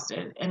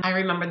exhausted. And I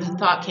remember the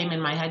thought came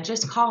in my head,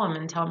 just call them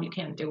and tell them you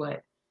can't do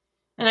it.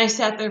 And I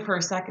sat there for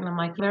a second. I'm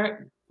like,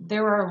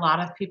 there were a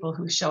lot of people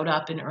who showed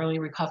up in early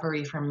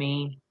recovery from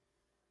me,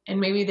 and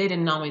maybe they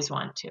didn't always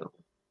want to.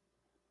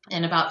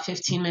 And about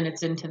 15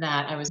 minutes into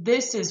that,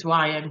 this is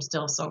why I'm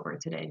still sober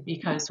today,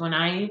 because when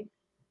I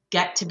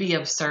get to be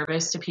of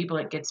service to people,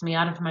 it gets me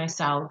out of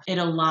myself. It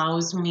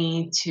allows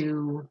me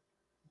to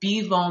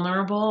be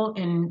vulnerable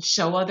and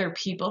show other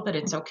people that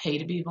it's okay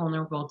to be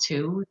vulnerable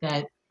too,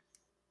 that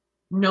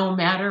no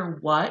matter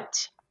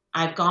what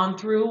I've gone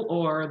through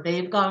or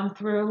they've gone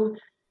through,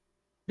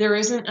 there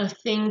isn't a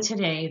thing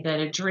today that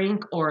a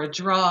drink or a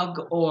drug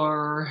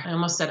or, I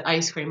almost said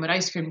ice cream, but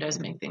ice cream does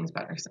make things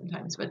better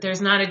sometimes, but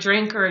there's not a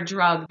drink or a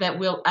drug that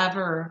will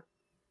ever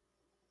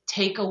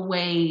take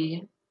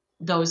away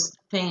those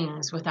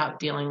things without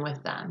dealing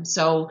with them.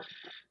 So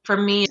for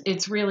me,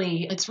 it's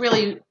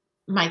really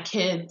my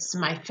kids,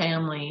 my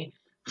family,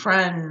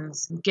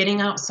 friends, getting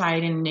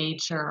outside in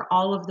nature,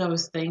 all of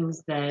those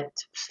things that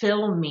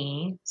fill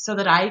me so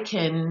that I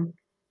can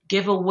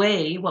give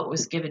away what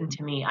was given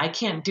to me. I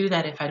can't do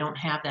that if I don't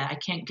have that. I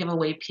can't give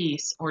away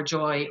peace or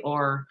joy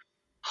or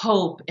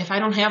hope if I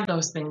don't have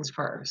those things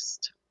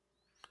first.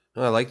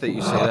 I like that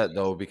you say that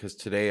though, because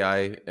today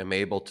I am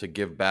able to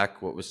give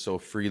back what was so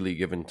freely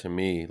given to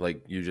me,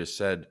 like you just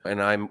said. And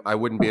I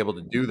wouldn't be able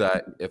to do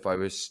that if I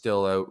was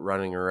still out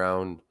running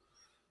around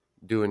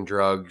doing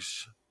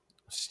drugs,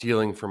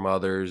 stealing from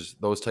others,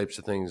 those types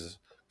of things.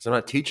 So I'm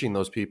not teaching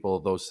those people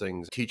those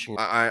things.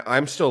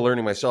 I'm still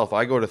learning myself.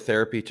 I go to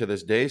therapy to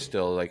this day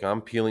still. Like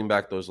I'm peeling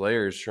back those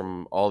layers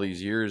from all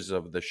these years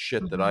of the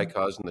shit that I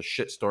caused and the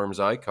shit storms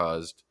I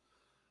caused.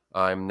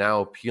 I'm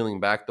now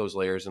peeling back those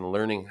layers and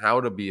learning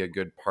how to be a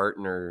good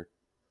partner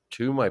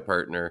to my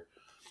partner.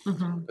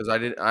 Because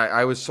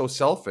I was so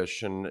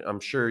selfish, and I'm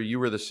sure you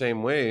were the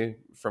same way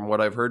from what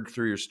I've heard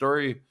through your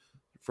story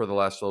for the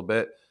last little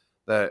bit,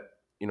 that,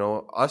 you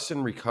know, us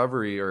in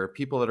recovery or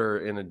people that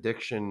are in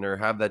addiction or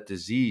have that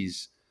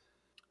disease,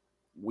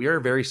 we are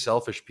very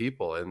selfish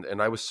people.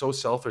 And I was so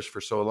selfish for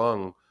so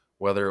long,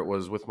 whether it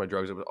was with my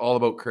drugs, it was all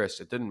about Chris.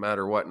 It didn't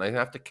matter what. And I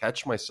have to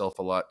catch myself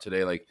a lot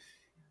today. Like,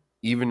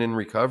 even in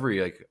recovery,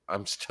 like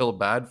I'm still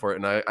bad for it.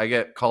 And I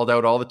get called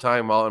out all the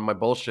time all in my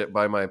bullshit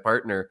by my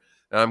partner.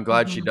 And I'm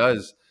glad she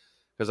does,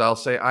 because I'll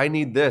say, I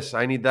need this,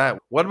 I need that.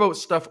 What about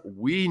stuff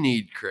we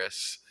need,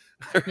 Chris?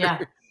 Yeah.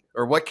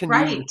 Or what can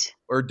you,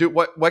 or do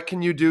what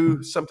can you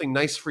do something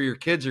nice for your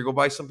kids, or go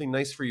buy something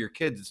nice for your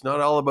kids? It's not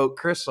all about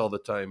Chris all the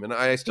time. And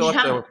I still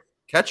have to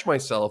catch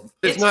myself.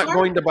 It's not hard.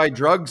 Going to buy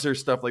drugs or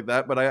stuff like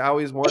that, but I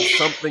always want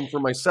something for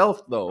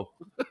myself though.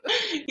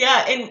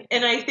 Yeah.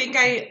 And I think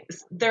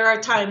there are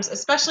times,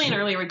 especially in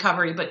early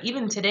recovery, but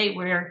even today,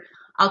 where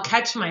I'll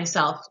catch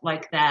myself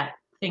like that,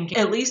 thinking,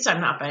 at least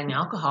I'm not buying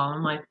alcohol.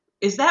 I'm like,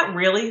 is that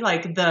really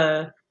like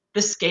the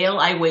scale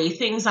I weigh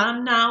things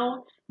on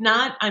now?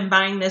 Not I'm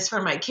buying this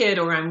for my kid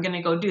or I'm going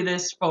to go do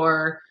this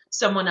for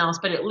someone else,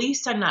 but at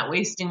least I'm not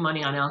wasting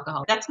money on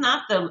alcohol. That's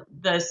not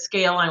the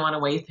scale I want to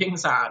weigh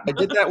things on. I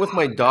did that with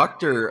my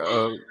doctor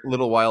a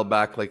little while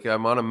back. Like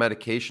I'm on a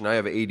medication. I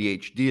have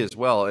ADHD as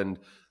well. And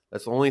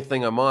that's the only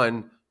thing I'm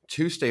on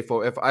to stay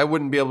focused. If I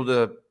wouldn't be able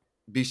to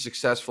be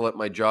successful at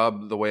my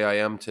job the way I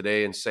am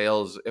today in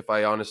sales, if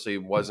I honestly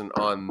wasn't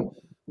on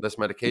this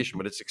medication,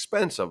 but it's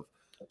expensive.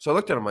 So I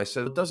looked at him, I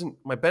said,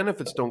 my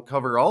benefits don't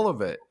cover all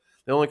of it.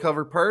 They only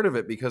cover part of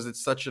it because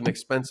it's such an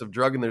expensive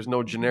drug and there's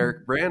no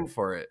generic brand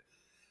for it.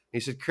 He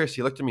said, Chris,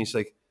 he looked at me, he's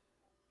like,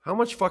 how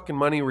much fucking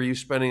money were you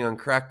spending on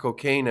crack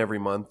cocaine every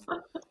month?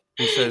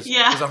 He says, is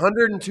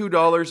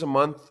 $102 a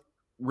month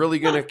really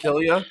going to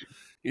kill you?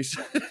 He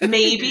said,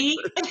 maybe.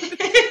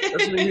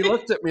 He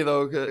looked at me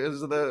though,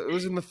 because it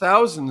was in the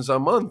thousands a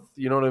month.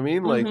 You know what I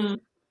mean? Like,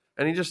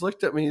 And he just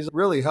looked at me. He's like,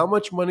 really, how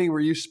much money were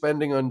you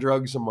spending on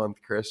drugs a month,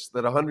 Chris?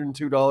 That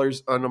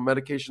 $102 on a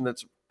medication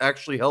that's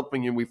actually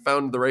helping you. We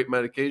found the right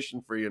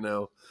medication for you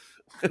now.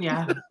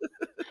 Yeah.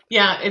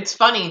 Yeah, it's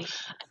funny.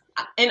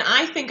 And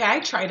I think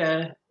I try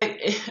to,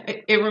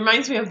 it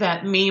reminds me of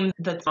that meme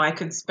that I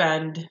could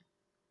spend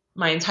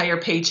my entire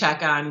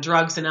paycheck on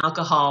drugs and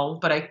alcohol,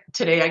 but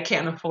today I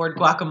can't afford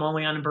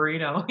guacamole on a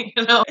burrito,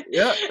 you know?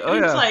 Yeah. Oh,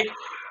 It's yeah. like,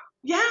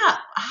 yeah,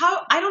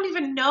 how, I don't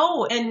even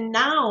know. And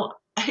now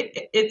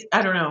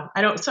I don't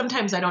know.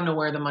 Sometimes I don't know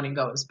where the money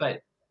goes,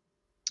 but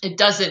it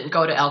doesn't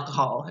go to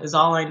alcohol is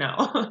all I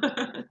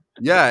know.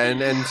 Yeah,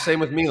 and same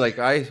with me. Like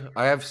I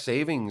have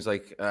savings.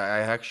 Like I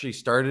actually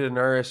started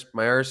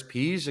my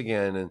RSPs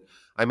again, and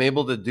I'm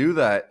able to do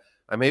that.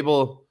 I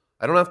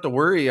don't have to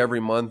worry every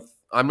month.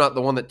 I'm not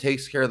the one that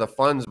takes care of the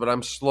funds, but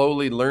I'm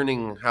slowly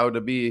learning how to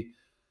be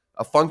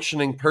a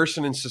functioning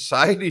person in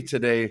society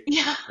today.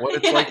 Yeah, What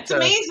it's yeah, like it's to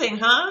amazing,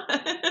 huh?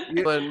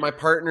 and my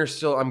partner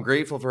still, I'm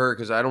grateful for her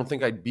because I don't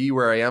think I'd be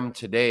where I am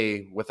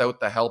today without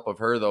the help of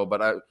her though.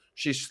 But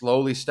she's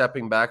slowly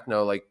stepping back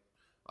now. Like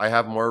I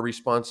have more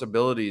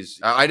responsibilities.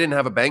 I didn't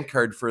have a bank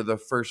card for the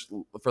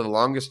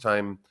longest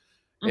time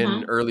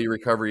in Hmm. early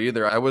recovery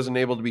either. I wasn't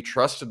able to be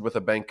trusted with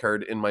a bank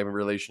card in my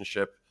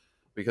relationship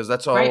because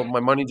that's all Right. my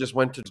money just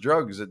went to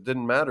drugs. It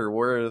didn't matter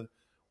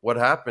what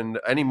happened.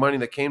 Any money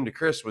that came to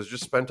Chris was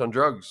just spent on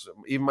drugs.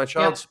 Even my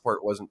child Yep.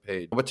 support wasn't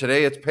paid. But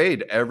today it's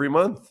paid every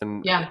month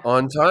and Yeah.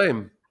 on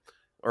time.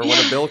 Or when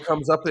a Yeah. bill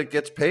comes up, it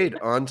gets paid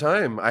on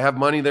time. I have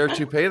money there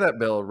to pay that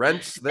bill.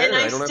 Rent's And there.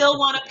 I I don't have still to.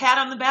 want a pat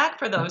on the back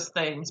for those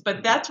things,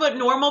 but that's what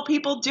normal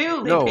people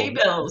do. They pay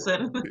No. bills,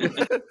 and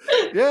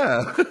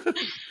Yeah.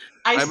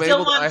 I still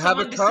I want have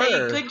a someone to say,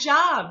 car. "Good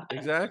job."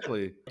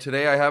 Exactly.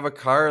 Today I have a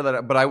car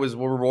but I was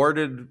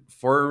rewarded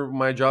for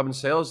my job in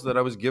sales that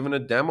I was given a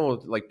demo.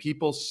 Like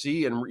people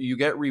see and you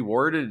get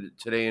rewarded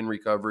today in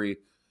recovery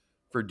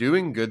for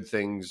doing good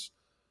things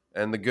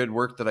and the good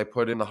work that I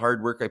put in, the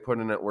hard work I put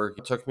in at work.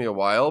 It took me a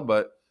while,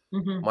 but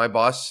Hmm. my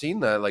boss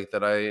seen that, like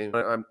that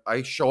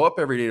I show up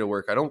every day to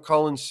work. I don't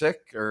call in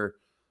sick or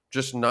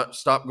just not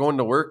stop going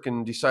to work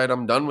and decide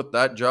I'm done with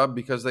that job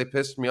because they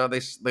pissed me off.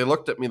 They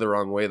looked at me the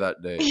wrong way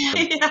that day.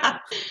 Yeah,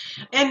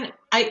 and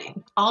I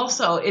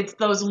also it's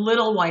those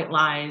little white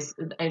lies.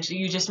 And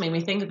you just made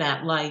me think of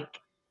that, like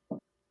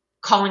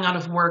calling out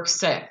of work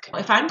sick.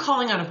 If I'm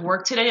calling out of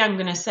work today, I'm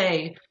going to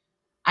say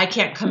I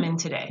can't come in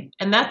today,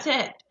 and that's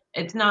it.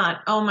 It's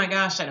not, oh my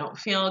gosh, I don't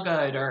feel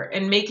good,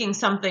 and making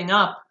something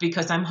up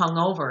because I'm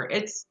hungover.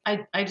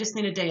 I just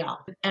need a day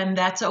off, and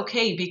that's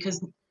okay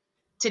because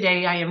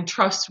today I am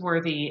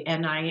trustworthy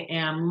and I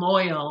am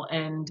loyal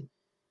and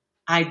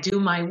I do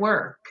my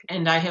work.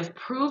 And I have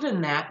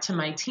proven that to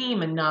my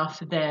team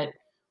enough that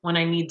when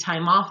I need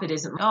time off, it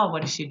isn't, oh,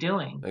 what is she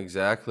doing?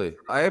 Exactly.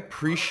 I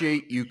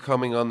appreciate you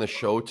coming on the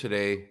show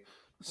today.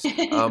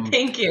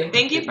 Thank you.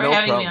 Thank you for No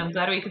having me. problem. I'm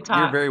glad we could You're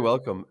talk. very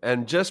welcome.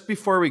 And just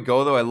before we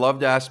go, though, I love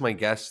to ask my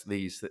guests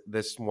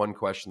this one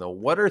question though.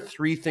 What are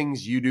 3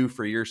 things you do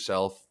for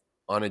yourself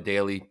on a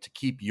daily to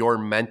keep your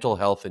mental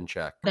health in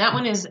check? That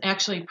one is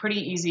actually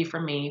pretty easy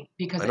for me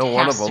because I it know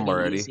one of has to them be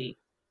already easy.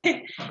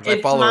 because I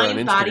It's follow her on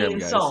mind, body, Instagram, and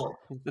guys. soul.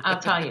 I'll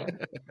tell you.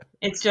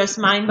 It's just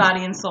mind,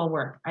 body, and soul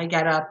work. I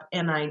get up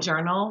and I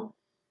journal,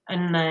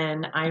 and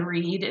then I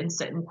read and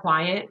sit in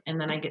quiet, and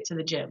then I get to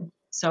the gym.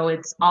 So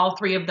it's all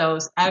 3 of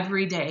those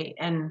every day.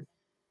 And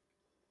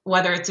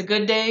whether it's a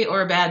good day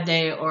or a bad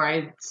day, or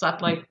I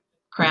slept like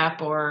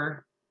crap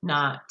or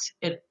not,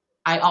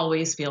 I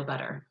always feel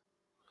better.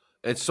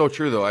 It's so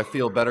true, though. I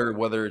feel better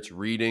whether it's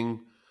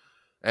reading,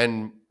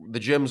 and the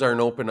gyms aren't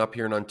open up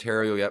here in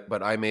Ontario yet,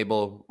 but I'm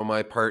able.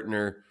 My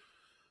partner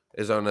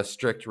is on a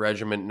strict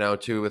regimen now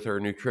too with her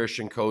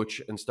nutrition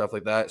coach and stuff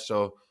like that.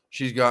 So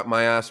she's got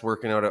my ass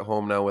working out at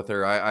home now with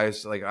her. I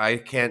was like, I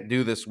can't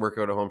do this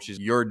workout at home.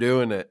 You're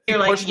doing it. She You're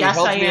like, pushed me, yes,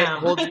 I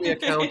am. holds me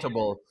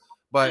accountable.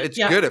 But it's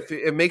Yep. good.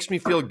 It makes me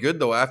feel good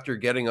though after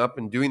getting up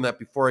and doing that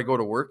before I go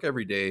to work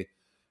every day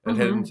and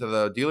head Hmm. into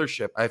the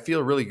dealership. I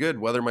feel really good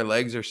whether my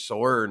legs are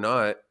sore or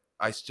not.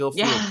 I still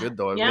feel Yeah. good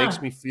though. It Yeah.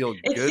 makes me feel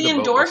It's the good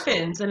about myself.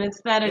 endorphins and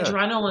it's that Yeah.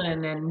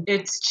 adrenaline, and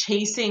it's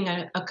chasing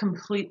a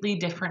completely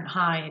different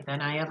high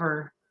than I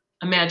ever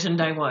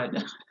imagined I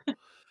would.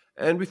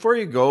 And before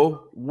you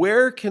go,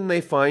 where can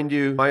they find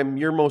you?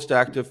 You're most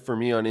active for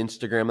me on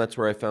Instagram. That's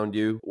where I found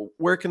you.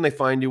 Where can they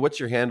find you? What's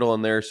your handle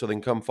on there so they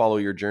can come follow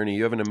your journey?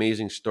 You have an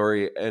amazing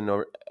story and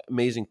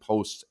amazing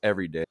posts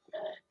every day.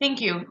 Thank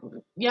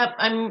you. Yep,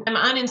 I'm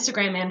on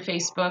Instagram and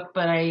Facebook,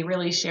 but I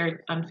really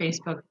shared on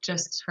Facebook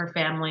just for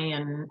family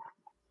and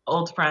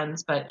old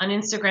friends. But on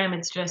Instagram,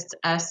 it's just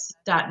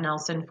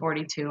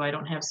s.nelson42. I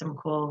don't have some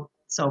cool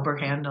sober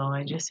handle.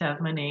 I just have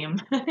my name.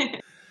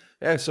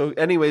 Yeah, so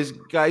anyways,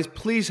 guys,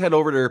 please head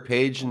over to her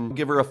page and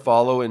give her a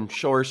follow and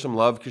show her some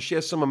love because she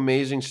has some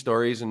amazing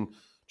stories and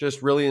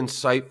just really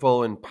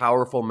insightful and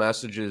powerful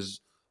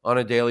messages on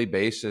a daily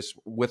basis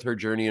with her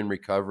journey in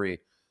recovery.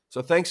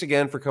 So thanks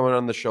again for coming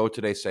on the show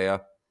today,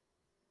 Saya.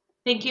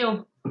 Thank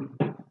you.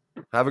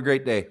 Have a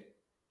great day.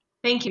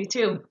 Thank you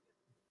too.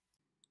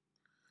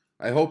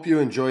 I hope you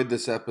enjoyed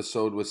this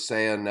episode with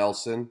Saya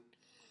Nelson.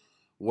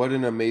 What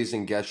an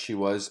amazing guest she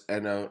was,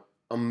 and an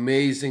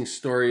amazing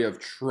story of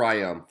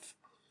triumph.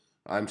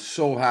 I'm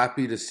so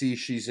happy to see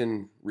she's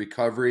in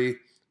recovery,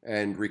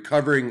 and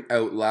recovering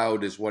out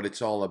loud is what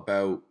it's all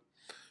about.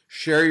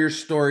 Share your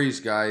stories,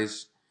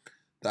 guys.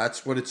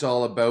 That's what it's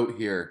all about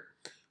here.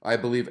 I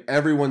believe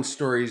everyone's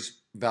story is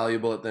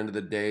valuable at the end of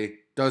the day.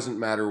 Doesn't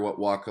matter what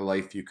walk of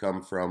life you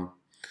come from.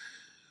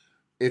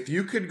 If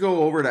you could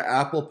go over to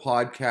Apple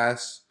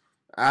Podcasts,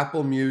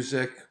 Apple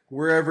Music,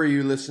 wherever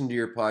you listen to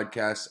your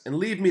podcasts, and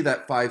leave me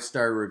that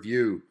 5-star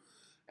review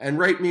and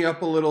write me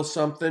up a little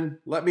something.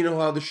 Let me know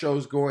how the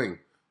show's going.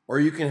 Or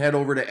you can head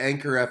over to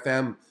Anchor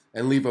FM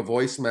and leave a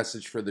voice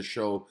message for the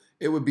show.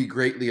 It would be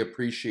greatly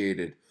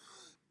appreciated.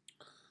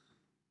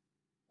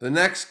 The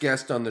next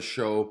guest on the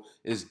show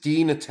is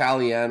Dean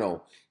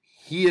Italiano.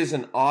 He is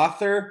an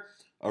author,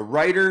 a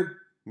writer,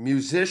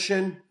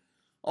 musician,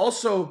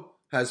 also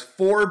has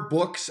 4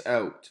 books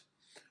out.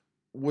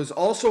 Was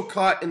also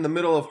caught in the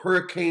middle of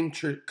Hurricane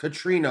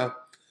Katrina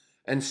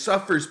and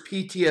suffers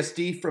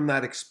PTSD from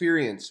that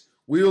experience.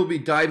 We will be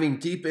diving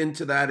deep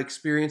into that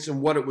experience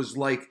and what it was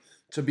like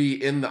to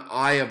be in the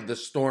eye of the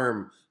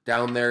storm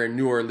down there in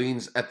New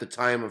Orleans at the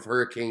time of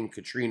Hurricane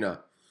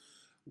Katrina.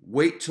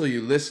 Wait till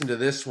you listen to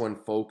this one,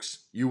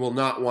 folks. You will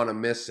not want to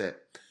miss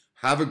it.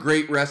 Have a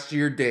great rest of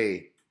your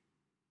day.